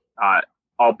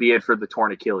 albeit for the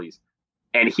torn Achilles.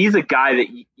 And he's a guy that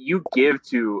you give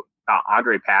to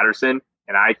Andre Patterson,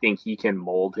 and I think he can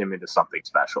mold him into something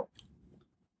special.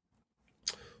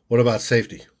 What about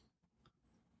safety?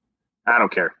 I don't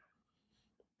care.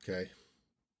 Okay.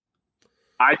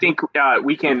 I think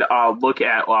we can look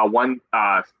at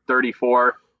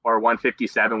 134 or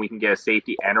 157. We can get a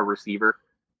safety and a receiver,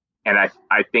 and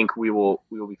I think we will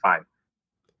be fine.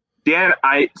 Dan,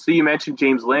 so you mentioned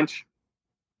James Lynch.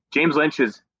 James Lynch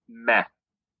is meh.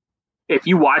 If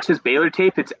you watch his Baylor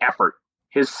tape, it's effort.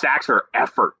 His sacks are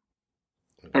effort,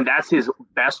 and that's his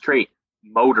best trait,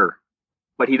 motor.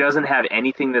 But he doesn't have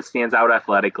anything that stands out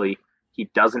athletically. He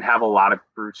doesn't have a lot of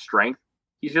brute strength.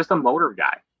 He's just a motor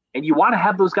guy. And you want to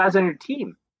have those guys on your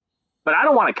team. But I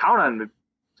don't want to count on him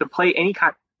to play any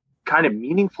kind kind of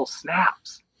meaningful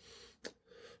snaps.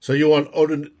 So you want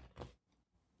Odie,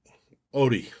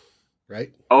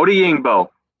 right? Odie Yingbo.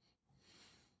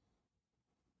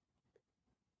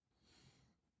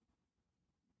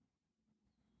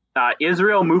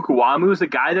 Israel Mukuamu is a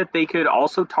guy that they could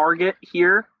also target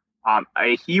here.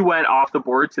 He went off the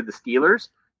board to the Steelers,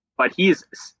 but he's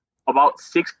about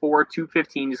 6'4",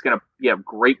 215. He's going to be a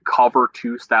great cover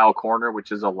 2 style corner,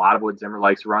 which is a lot of what Zimmer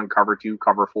likes to run, cover 2,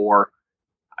 cover 4.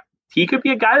 He could be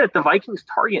a guy that the Vikings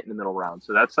target in the middle round.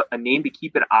 So that's a name to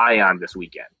keep an eye on this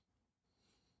weekend.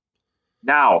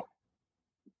 Now,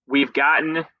 we've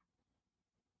gotten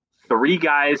 3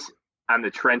 guys on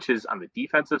the trenches on the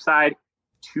defensive side,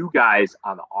 2 guys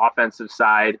on the offensive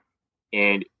side,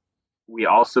 and we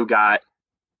also got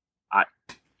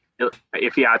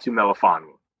Ifeatu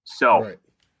Melifonwu. So right.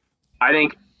 I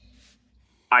think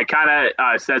I kind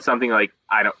of said something like,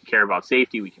 I don't care about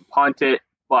safety. We can punt it.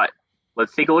 But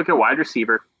let's take a look at wide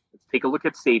receiver. Let's take a look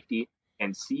at safety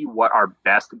and see what our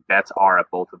best bets are at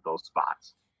both of those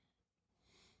spots.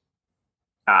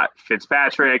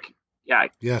 Fitzpatrick,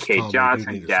 yes, Kate Tom,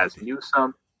 Johnson, Daz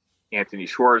Newsome, Anthony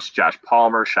Schwartz, Josh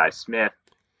Palmer, Shi Smith.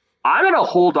 I'm going to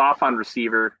hold off on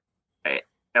receiver,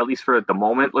 at least for the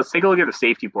moment. Let's take a look at the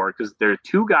safety board because there are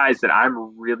 2 guys that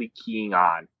I'm really keying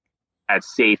on at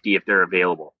safety if they're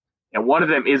available. And one of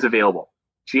them is available.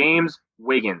 James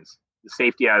Wiggins, the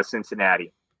safety out of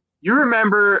Cincinnati. You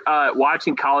remember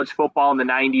watching college football in the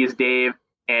 90s, Dave,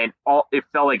 and it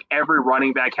felt like every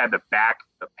running back had the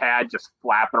pad just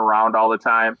flapping around all the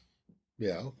time?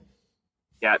 Yeah.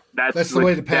 Yeah, that's the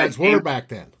way the pads were back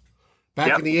then.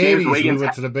 Back in the 80s, we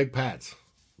went to the big pads.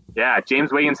 Yeah,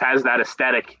 James Wiggins has that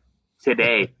aesthetic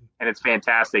today, and it's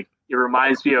fantastic. It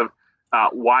reminds me of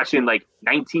watching like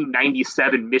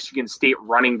 1997 Michigan State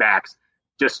running backs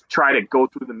just try to go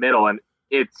through the middle, and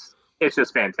it's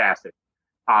just fantastic.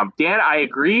 Dan, I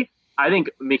agree. I think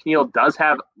McNeil does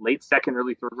have late second,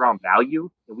 early third round value,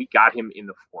 and we got him in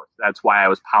the 4th. That's why I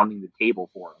was pounding the table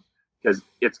for him, because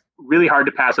it's really hard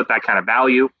to pass up that kind of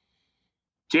value.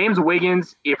 James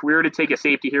Wiggins, if we were to take a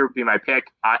safety here, would be my pick.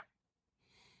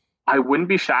 I wouldn't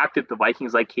be shocked if the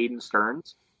Vikings like Caden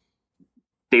Stearns.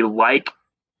 They like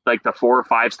the 4 or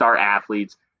 5 star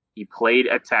athletes. He played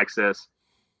at Texas.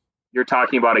 You're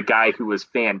talking about a guy who was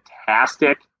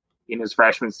fantastic in his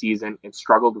freshman season and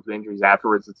struggled with injuries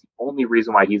afterwards. It's the only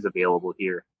reason why he's available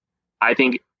here. I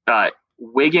think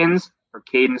Wiggins or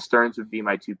Caden Stearns would be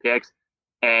my 2 picks.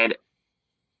 And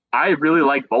I really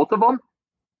like both of them.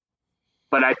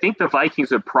 But I think the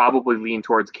Vikings would probably lean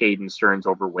towards Caden Stearns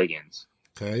over Wiggins.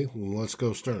 Okay, well, let's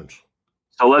go Stearns.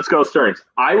 So let's go Stearns.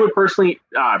 I would personally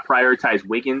prioritize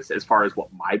Wiggins as far as what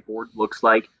my board looks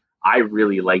like. I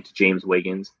really liked James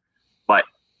Wiggins. But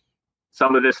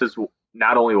some of this is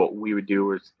not only what we would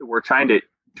do, we're trying to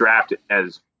draft it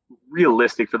as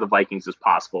realistic for the Vikings as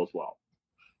possible as well.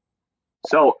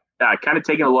 So kind of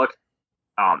taking a look.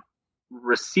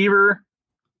 Receiver,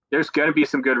 there's going to be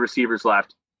some good receivers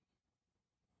left.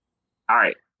 All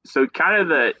right, so kind of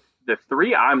the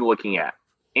 3 I'm looking at.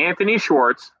 Anthony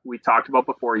Schwartz, we talked about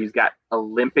before. He's got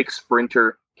Olympic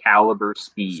sprinter caliber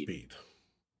speed.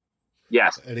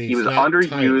 Yes, he was underused.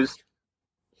 Tiny.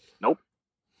 Nope.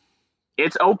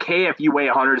 It's okay if you weigh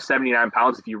 179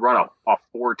 pounds if you run a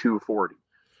 4.240.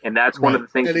 And that's one of the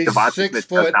things that Devontae Smith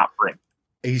does not bring.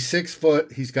 He's 6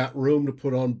 foot. He's got room to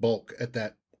put on bulk at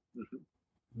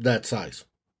that size.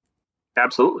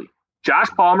 Absolutely. Josh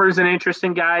Palmer is an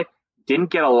interesting guy.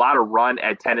 Didn't get a lot of run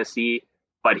at Tennessee,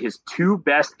 but his 2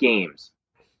 best games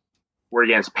were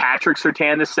against Patrick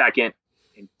Surtain II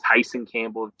and Tyson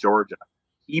Campbell of Georgia.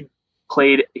 He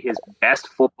played his best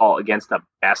football against the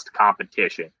best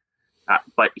competition.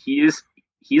 But he's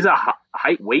a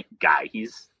height weight guy.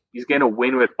 He's going to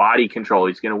win with body control.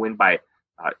 He's going to win by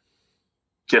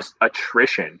just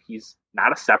attrition. He's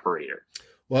not a separator.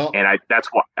 Well, and that's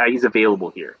why he's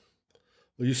available here.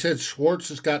 Well, you said Schwartz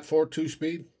has got 4.2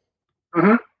 speed.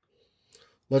 Mm-hmm.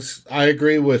 I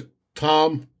agree with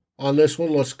Tom on this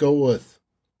one. Let's go with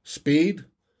speed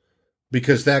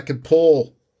because that could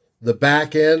pull the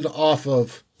back end off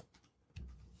of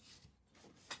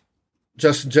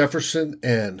Justin Jefferson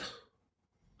and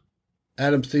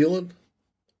Adam Thielen.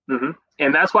 Mm-hmm.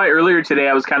 And that's why earlier today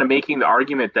I was kind of making the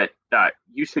argument that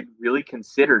you should really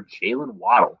consider Jalen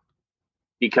Waddle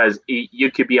because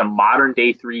you could be a modern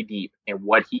day 3 deep and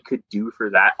what he could do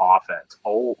for that offense.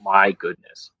 Oh my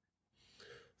goodness.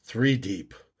 3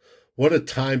 deep. What a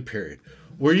time period.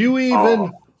 Were you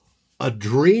even a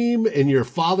dream in your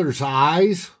father's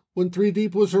eyes when 3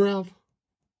 deep was around?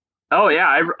 Oh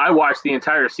yeah. I watched the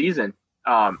entire season.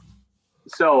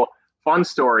 So fun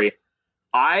story.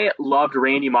 I loved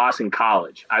Randy Moss in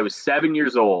college. I was 7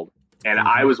 years old, and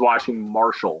I was watching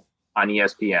Marshall on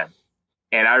ESPN.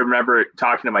 And I remember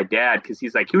talking to my dad because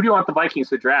he's like, who do you want the Vikings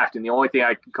to draft? And the only thing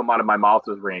I could come out of my mouth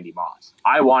was Randy Moss.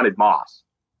 I wanted Moss.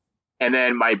 And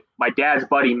then my dad's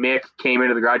buddy Mick came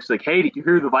into the garage. He's like, hey, did you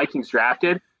hear who the Vikings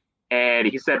drafted? And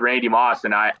he said Randy Moss,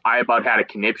 and I about had a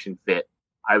conniption fit.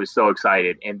 I was so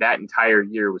excited. And that entire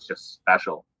year was just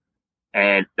special.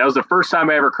 And that was the first time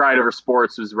I ever cried over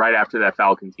sports, was right after that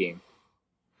Falcon team.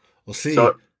 Well, see,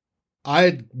 I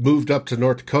had moved up to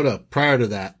North Dakota prior to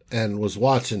that and was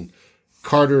watching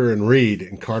Carter and Reed,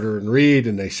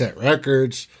 and they set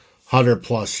records, 100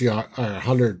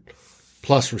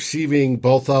 plus receiving,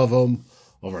 both of them,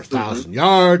 over 1,000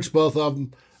 yards, both of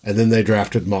them. And then they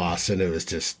drafted Moss, and it was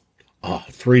just,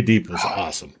 3 deep was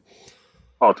awesome.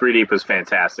 Oh, 3 deep was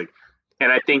fantastic.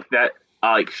 And I think that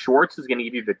Schwartz is going to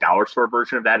give you the dollar store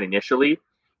version of that initially,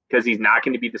 because he's not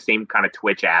going to be the same kind of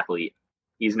twitch athlete.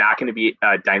 He's not going to be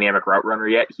a dynamic route runner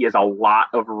yet. He has a lot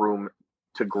of room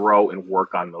to grow and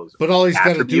work on those. But all he's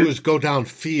got to do is go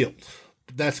downfield.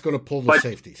 That's going to pull the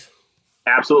safeties.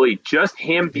 Absolutely. Just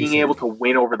him being able to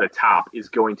win over the top is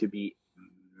going to be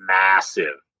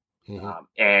massive.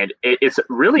 And it's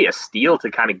really a steal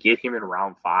to kind of get him in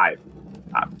round 5.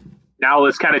 Now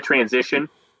let's kind of transition.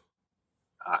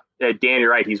 Dan,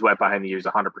 you're right. He's wet behind the ears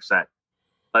 100%.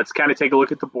 Let's kind of take a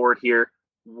look at the board here.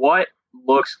 What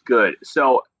looks good?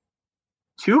 So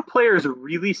 3 players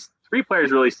really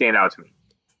stand out to me.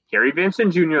 Gary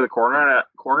Vincent Jr., the corner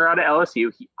out of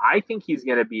LSU. I think he's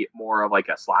going to be more of like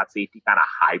a slot safety kind of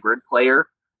hybrid player.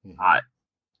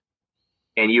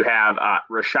 And you have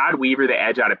Rashad Weaver, the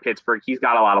edge out of Pittsburgh. He's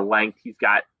got a lot of length. He's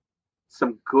got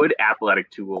some good athletic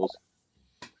tools.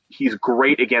 He's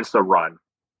great against the run.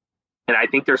 And I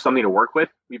think there's something to work with.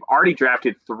 We've already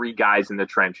drafted 3 guys in the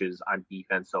trenches on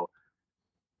defense. So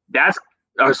that's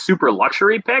a super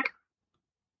luxury pick.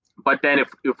 But then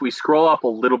if we scroll up a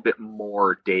little bit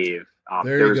more, Dave,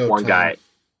 there's one guy.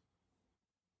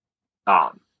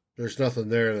 There's nothing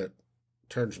there that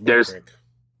turns my drink.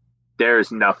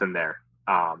 There's nothing there.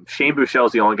 Shane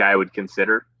Buechele's the only guy I would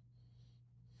consider.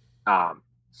 And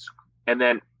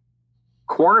then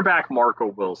cornerback Marco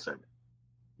Wilson.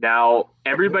 Now,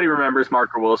 everybody remembers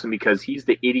Marco Wilson because he's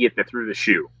the idiot that threw the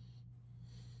shoe.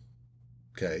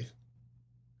 Okay.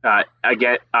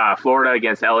 Again, Florida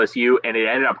against LSU, and it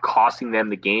ended up costing them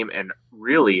the game and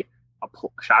really a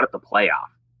shot at the playoff.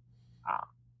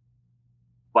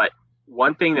 But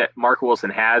one thing that Marco Wilson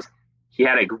has, he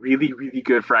had a really, really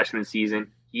good freshman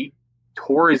season. He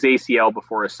tore his ACL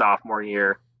before his sophomore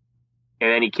year,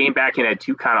 and then he came back and had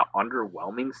 2 kind of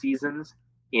underwhelming seasons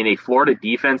in a Florida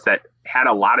defense that had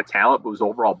a lot of talent but was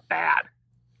overall bad.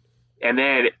 And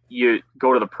then you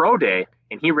go to the pro day,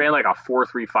 and he ran like a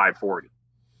 4.35 40.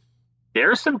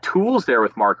 There's some tools there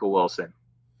with Marco Wilson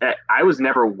that I was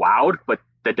never wowed, but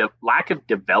the lack of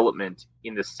development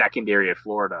in the secondary of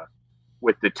Florida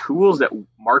with the tools that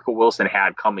Marco Wilson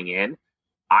had coming in,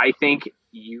 I think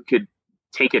you could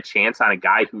take a chance on a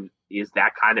guy who is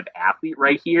that kind of athlete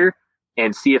right here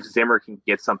and see if Zimmer can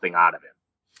get something out of him.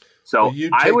 So you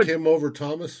take him over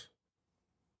Thomas?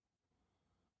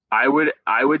 I would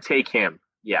take him,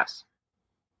 yes.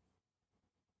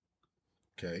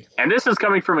 Okay. And this is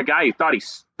coming from a guy who thought he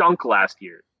stunk last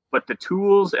year. But the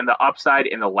tools and the upside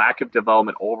and the lack of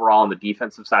development overall on the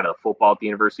defensive side of the football at the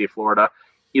University of Florida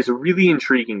is really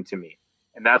intriguing to me.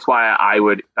 And that's why I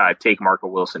would take Marco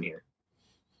Wilson here.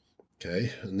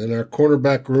 Okay. And then our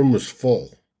quarterback room was full.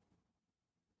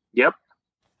 Yep.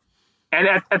 And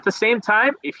at the same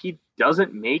time, if he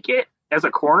doesn't make it as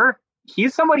a corner,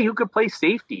 he's somebody who could play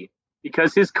safety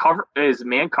because his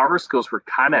man cover skills were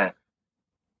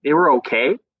they were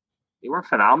okay. They weren't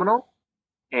phenomenal.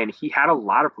 And he had a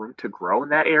lot of room to grow in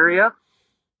that area.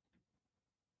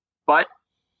 But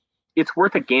it's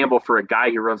worth a gamble for a guy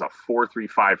who runs a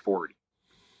 4.35 40.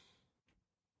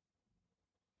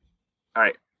 All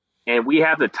right. And we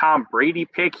have the Tom Brady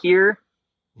pick here.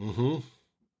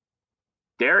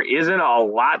 There isn't a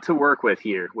lot to work with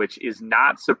here, which is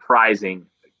not surprising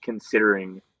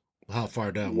considering how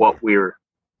far down what we were.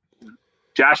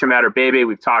 Josh Imatorbhebhe,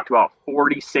 we've talked about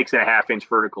 46.5-inch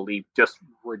vertical leap, just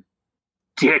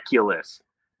ridiculous.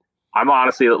 I'm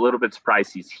honestly a little bit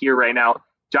surprised he's here right now.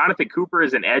 Jonathan Cooper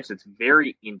is an edge that's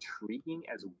very intriguing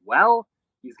as well.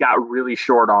 He's got really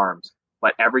short arms,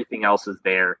 but everything else is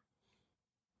there.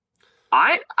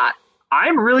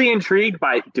 I'm really intrigued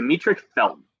by Demetric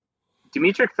Felton.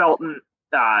 Demetric Felton,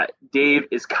 Dave,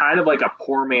 is kind of like a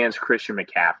poor man's Christian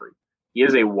McCaffrey. He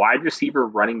is a wide receiver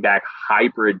running back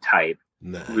hybrid type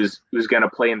who's going to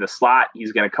play in the slot.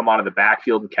 He's going to come out of the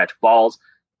backfield and catch balls.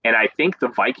 And I think the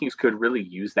Vikings could really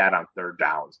use that on third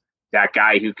downs. That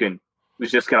guy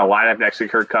who's just going to line up next to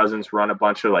Kirk Cousins, run a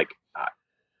bunch of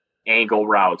angle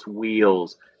routes,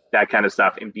 wheels, that kind of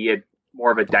stuff, and be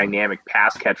more of a dynamic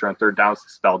pass catcher on third downs to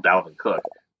spell Dalvin Cook.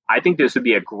 I think this would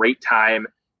be a great time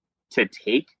to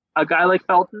take a guy like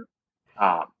Felton.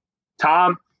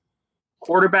 Tom,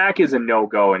 quarterback is a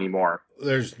no-go anymore.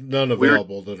 There's none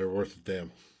available that are worth a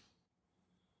damn.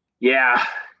 Yeah,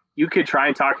 you could try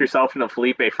and talk yourself into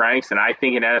Felipe Franks, and I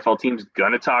think an NFL team's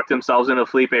going to talk themselves into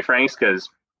Felipe Franks because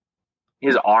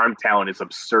his arm talent is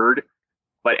absurd,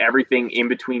 but everything in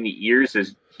between the ears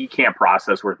is he can't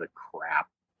process worth of crap.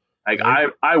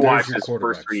 I watched his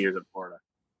first 3 years of Florida.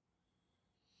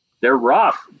 They're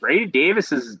rough. Brady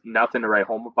Davis is nothing to write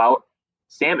home about.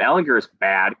 Sam Ehlinger is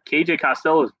bad. KJ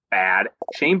Costello is bad.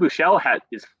 Shane Buechele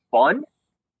is fun,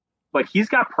 but he's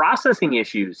got processing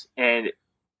issues, and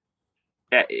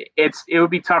it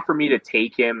would be tough for me to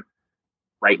take him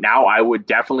right now. I would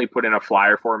definitely put in a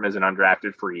flyer for him as an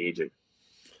undrafted free agent.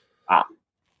 All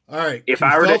right. If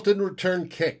I were Felton return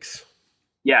kicks.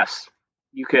 Yes,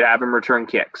 you could have him return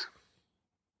kicks.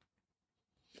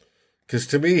 Because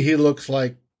to me, he looks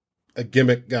like a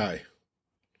gimmick guy.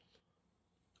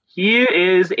 He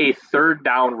is a third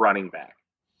down running back.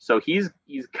 So he's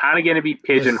kind of going to be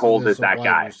pigeonholed as that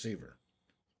guy. Receiver.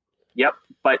 Yep,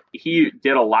 but he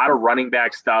did a lot of running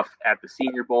back stuff at the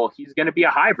Senior Bowl. He's going to be a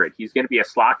hybrid. He's going to be a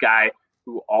slot guy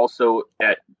who also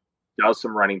does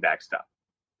some running back stuff.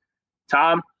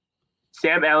 Tom,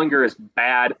 Sam Ehlinger is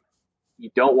bad.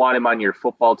 You don't want him on your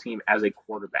football team as a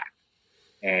quarterback.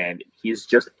 And he's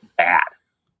just bad.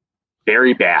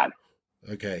 Very bad.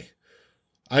 Okay.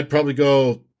 I'd probably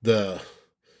go the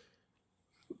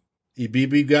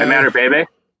EBB guy. Matter, baby.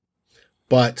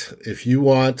 But if you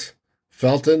want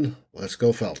Felton, let's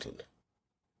go Felton.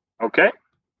 Okay.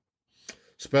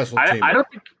 Special team. I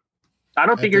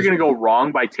don't think you're going to go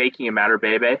wrong by taking a Matter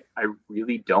Bebe. I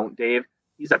really don't, Dave.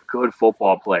 He's a good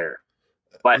football player.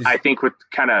 But I think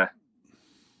the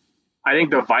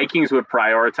Vikings would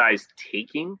prioritize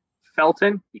taking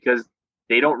Felton because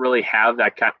they don't really have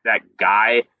that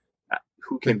guy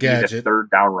who can be the third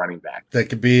down running back. That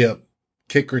could be a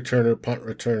kick returner, punt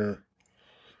returner.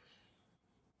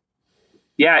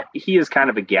 Yeah, he is kind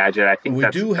of a gadget. I think we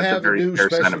do have a new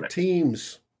special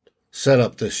teams set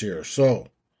up this year, so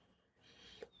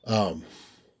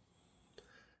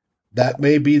that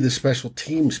may be the special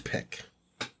teams pick.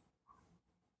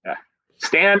 Yeah,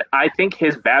 Stan, I think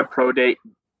his bad pro day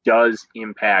does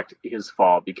impact his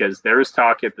fall because there is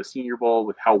talk at the Senior Bowl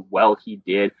with how well he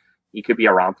did. He could be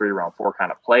a round 3, round 4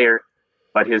 kind of player,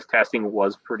 but his testing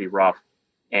was pretty rough.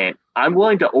 And I'm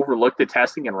willing to overlook the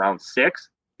testing in round 6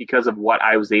 because of what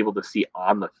I was able to see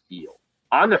on the field.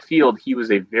 On the field, he was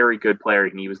a very good player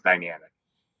and he was dynamic.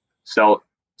 So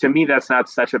to me, that's not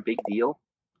such a big deal,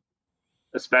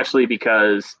 especially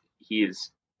because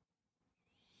he's,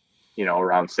 a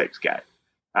round 6 guy.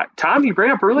 Tom, you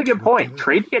bring up a really good point.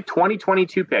 Trade to get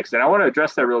 2022 picks. And I want to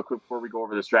address that real quick before we go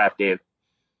over this draft, Dave.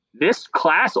 This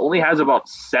class only has about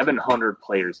 700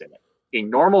 players in it. A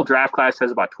normal draft class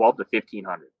has about 12 to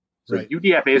 1,500. So right.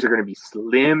 UDFAs are going to be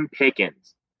slim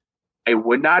pickings. It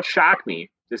would not shock me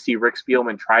to see Rick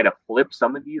Spielman try to flip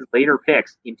some of these later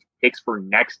picks into picks for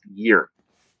next year.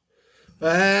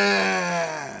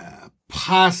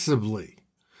 Possibly.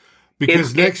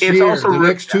 Because next year, the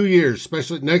next 2 years,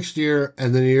 especially next year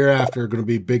and then the year after, are going to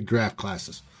be big draft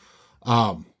classes.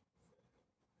 And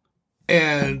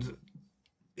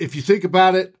if you think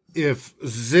about it, if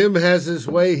Zim has his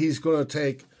way, he's going to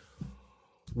take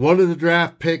one of the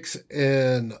draft picks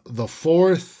in the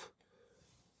 4th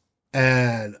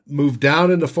and move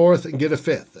down in the 4th and get a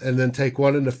 5th, and then take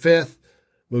one in the 5th,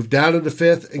 move down in the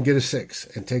 5th and get a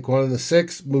 6th, and take one in the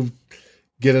 6th,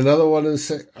 get another one in the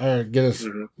 6th, or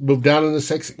move down in the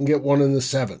 6th and get one in the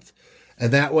 7th.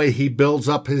 And that way he builds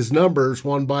up his numbers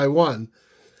one by one,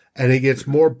 and he gets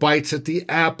more bites at the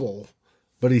apple,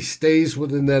 but he stays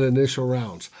within that initial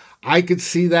rounds. I could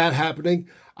see that happening.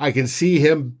 I can see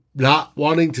him not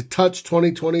wanting to touch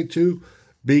 2022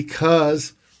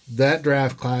 because that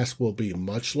draft class will be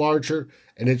much larger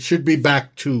and it should be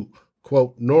back to,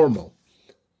 quote, normal.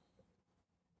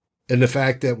 And the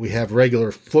fact that we have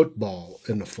regular football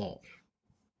in the fall.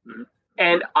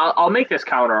 And I'll make this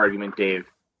counter argument, Dave.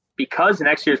 Because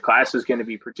next year's class is going to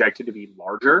be projected to be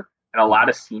larger and a lot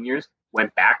of seniors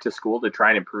went back to school to try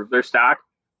and improve their stock,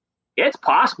 it's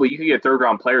possible you could get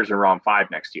third-round players in round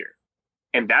 5 next year.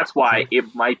 And that's why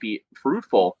it might be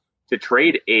fruitful to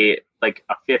trade a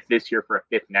 5th this year for a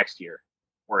 5th next year,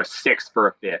 or a 6th for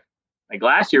a 5th. Like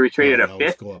last year, we traded a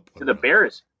 5th to the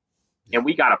Bears, and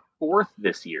we got a 4th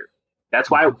this year. That's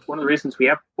why one of the reasons we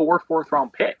have 4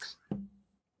 fourth-round picks.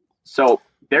 So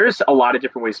there's a lot of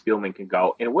different ways Spielman can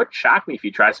go. And it would shock me if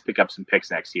he tries to pick up some picks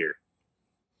next year.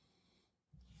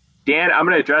 Dan, I'm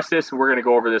going to address this, and we're going to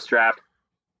go over this draft.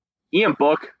 Ian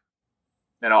Book,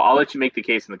 and I'll let you make the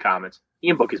case in the comments.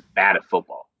 Ian Book is bad at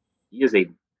football. He is a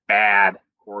bad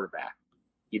quarterback.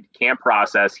 He can't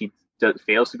process. He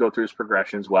fails to go through his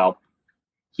progressions well.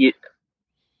 He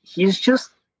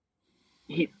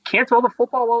can't throw the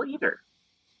football well either.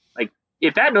 Like,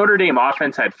 if that Notre Dame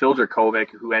offense had Phil Dracovic,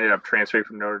 who ended up transferring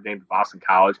from Notre Dame to Boston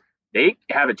College, they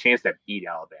have a chance to beat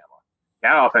Alabama.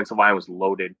 That offensive line was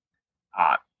loaded.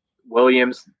 Kyron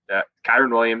Williams,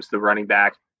 the running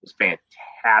back, was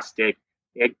fantastic.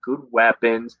 They had good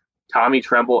weapons. Tommy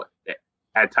Tremble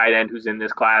at tight end, who's in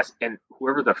this class, and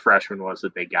whoever the freshman was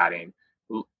that they got in,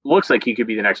 looks like he could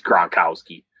be the next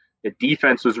Gronkowski. The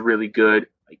defense was really good.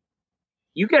 Like,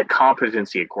 you get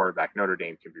competency at quarterback, Notre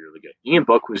Dame can be really good. Ian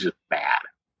Book was just bad,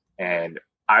 and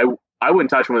I wouldn't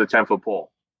touch him with a 10-foot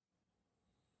pole.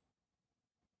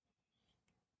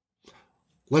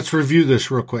 Let's review this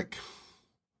real quick.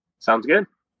 Sounds good.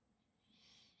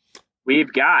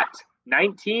 We've got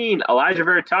 19, Elijah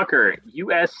Vera Tucker,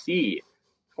 USC.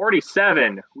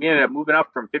 47, we ended up moving up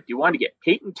from 51 to get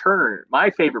Peyton Turner, my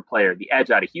favorite player, the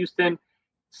edge out of Houston.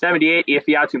 78,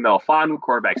 Ifeatu Melifonwu,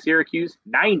 cornerback Syracuse.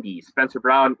 90, Spencer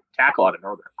Brown, tackle out of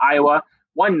Northern Iowa.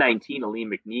 119,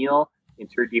 Aleem McNeil,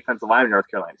 interior defensive lineman, North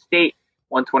Carolina State.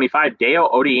 125, Deo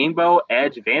Odiingbo,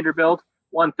 edge Vanderbilt.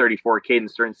 134, Caden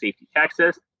Stern, safety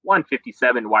Texas.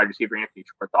 157, wide receiver Anthony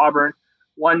Schwartz, Auburn.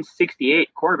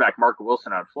 168, quarterback Marco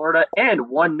Wilson out of Florida. And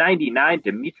 199,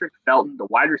 Demetric Felton, the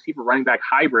wide receiver running back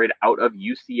hybrid out of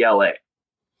UCLA.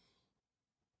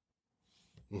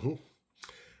 Mm-hmm.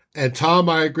 And Tom,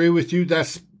 I agree with you.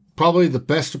 That's probably the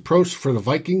best approach for the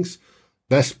Vikings.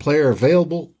 Best player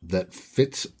available that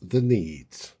fits the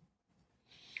needs.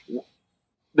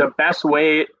 The best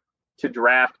way to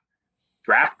draft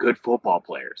good football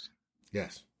players.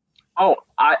 Yes. Oh,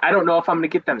 I don't know if I'm going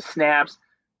to get them snaps.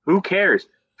 Who cares?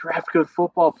 Draft good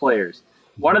football players.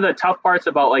 One of the tough parts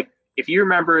about, like, if you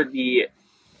remember the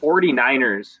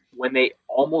 49ers, when they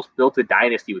almost built a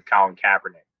dynasty with Colin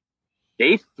Kaepernick,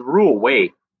 they threw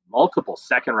away multiple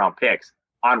second-round picks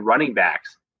on running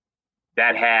backs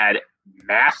that had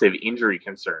massive injury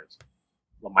concerns.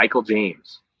 LaMichael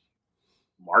James,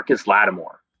 Marcus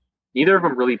Lattimore. Neither of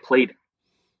them really played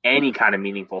any kind of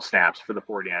meaningful snaps for the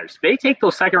 49ers. They take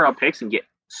those second-round picks and get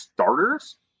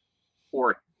starters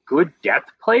or good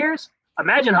depth players.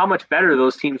 Imagine how much better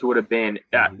those teams would have been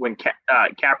when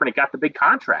Kaepernick got the big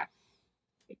contract.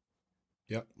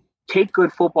 Yep. Take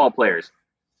good football players.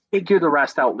 Figure the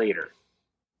rest out later.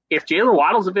 If Jalen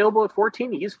Waddle's available at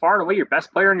 14, he's far and away your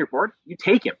best player on your board, you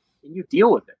take him and you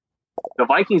deal with it. The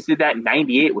Vikings did that in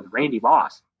 98 with Randy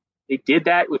Moss. They did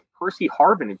that with Percy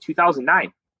Harvin in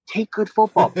 2009. Take good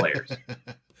football players.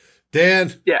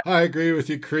 Dan, yeah. I agree with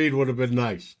you. Creed would have been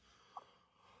nice.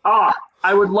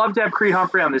 I would love to have Creed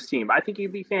Humphrey on this team. I think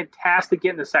he'd be fantastic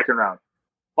in the second round.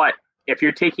 But if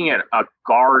you're taking a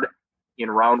guard in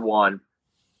round 1,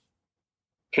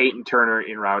 Peyton Turner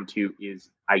in round 2 is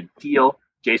ideal.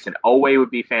 Jason Oweh would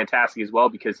be fantastic as well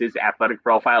because his athletic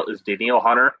profile is Danielle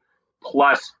Hunter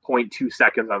plus 0.2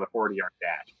 seconds on the 40-yard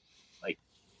dash. Like,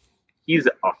 he's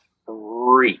a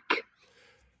freak.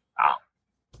 Wow.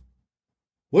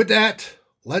 With that,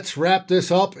 let's wrap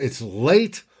this up. It's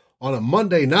late on a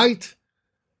Monday night,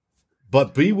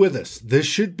 but be with us. This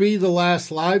should be the last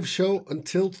live show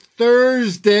until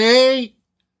Thursday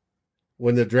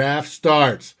when the draft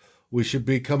starts. We should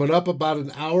be coming up about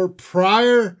an hour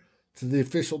prior to the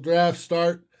official draft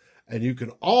start, and you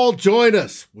can all join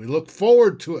us. We look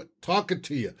forward to it, talking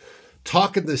to you,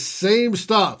 talking the same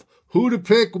stuff, who to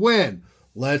pick when.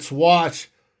 Let's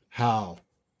watch how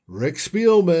Rick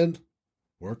Spielman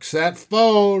works that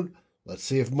phone. Let's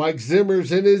see if Mike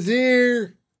Zimmer's in his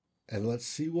ear, and let's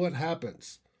see what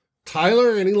happens.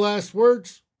 Tyler, any last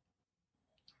words?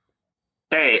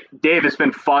 Hey, Dave, it's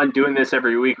been fun doing this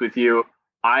every week with you.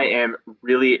 I am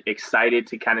really excited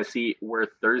to kind of see where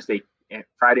Thursday,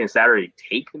 Friday, and Saturday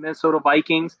take the Minnesota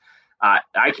Vikings.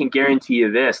 I can guarantee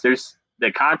you this: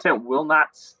 the content will not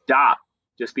stop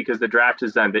just because the draft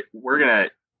is done. But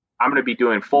I'm gonna be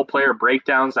doing full player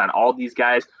breakdowns on all these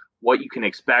guys, what you can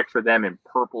expect for them in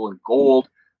purple and gold,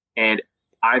 and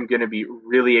I'm gonna be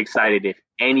really excited if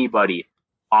anybody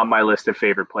on my list of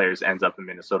favorite players ends up a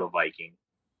Minnesota Viking,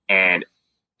 and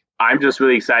I'm just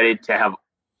really excited to have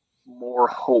more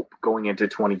hope going into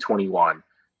 2021.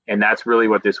 And that's really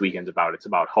what this weekend's about. It's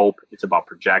about hope. It's about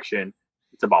projection.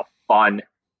 It's about fun.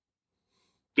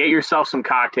 Get yourself some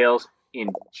cocktails.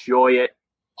 Enjoy it.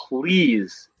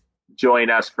 please join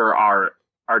us for our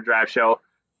draft show.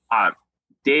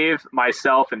 Dave,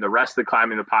 myself, and the rest of the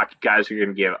Climbing the Pocket guys are going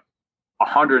to give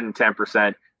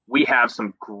 110%. We have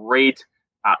some great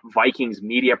Vikings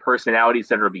media personalities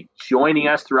that will be joining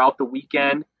us throughout the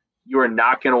weekend. You are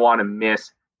not going to want to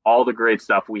miss all the great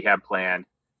stuff we have planned.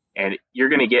 And you're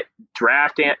going to get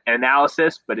draft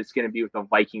analysis, but it's going to be with a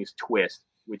Vikings twist,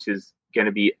 which is going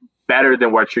to be better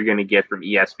than what you're going to get from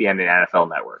ESPN and NFL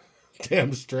Network.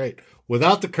 Damn straight.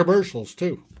 Without the commercials,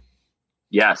 too.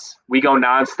 Yes. We go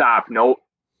nonstop. No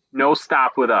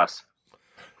stop with us.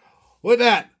 With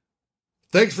that,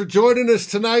 thanks for joining us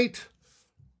tonight.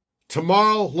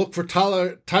 Tomorrow, look for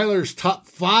Tyler's top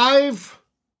 5.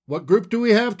 What group do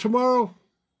we have tomorrow?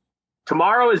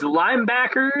 Tomorrow is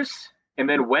linebackers, and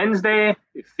then Wednesday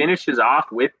it finishes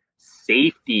off with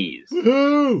safeties.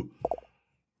 Woohoo!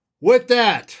 With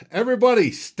that,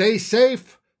 everybody stay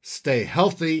safe, stay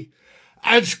healthy,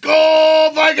 and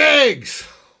Skol Vikings!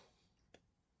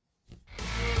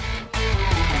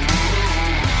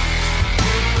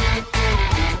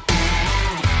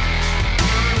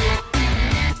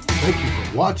 Thank you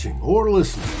for watching or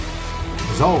listening.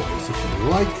 As always, if you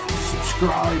like,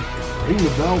 subscribe, and ring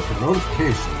the bell for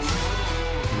notifications.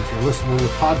 And if you're listening to the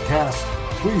podcast,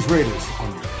 please rate us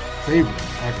on your favorite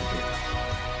aggregator.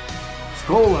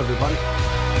 Skol, everybody.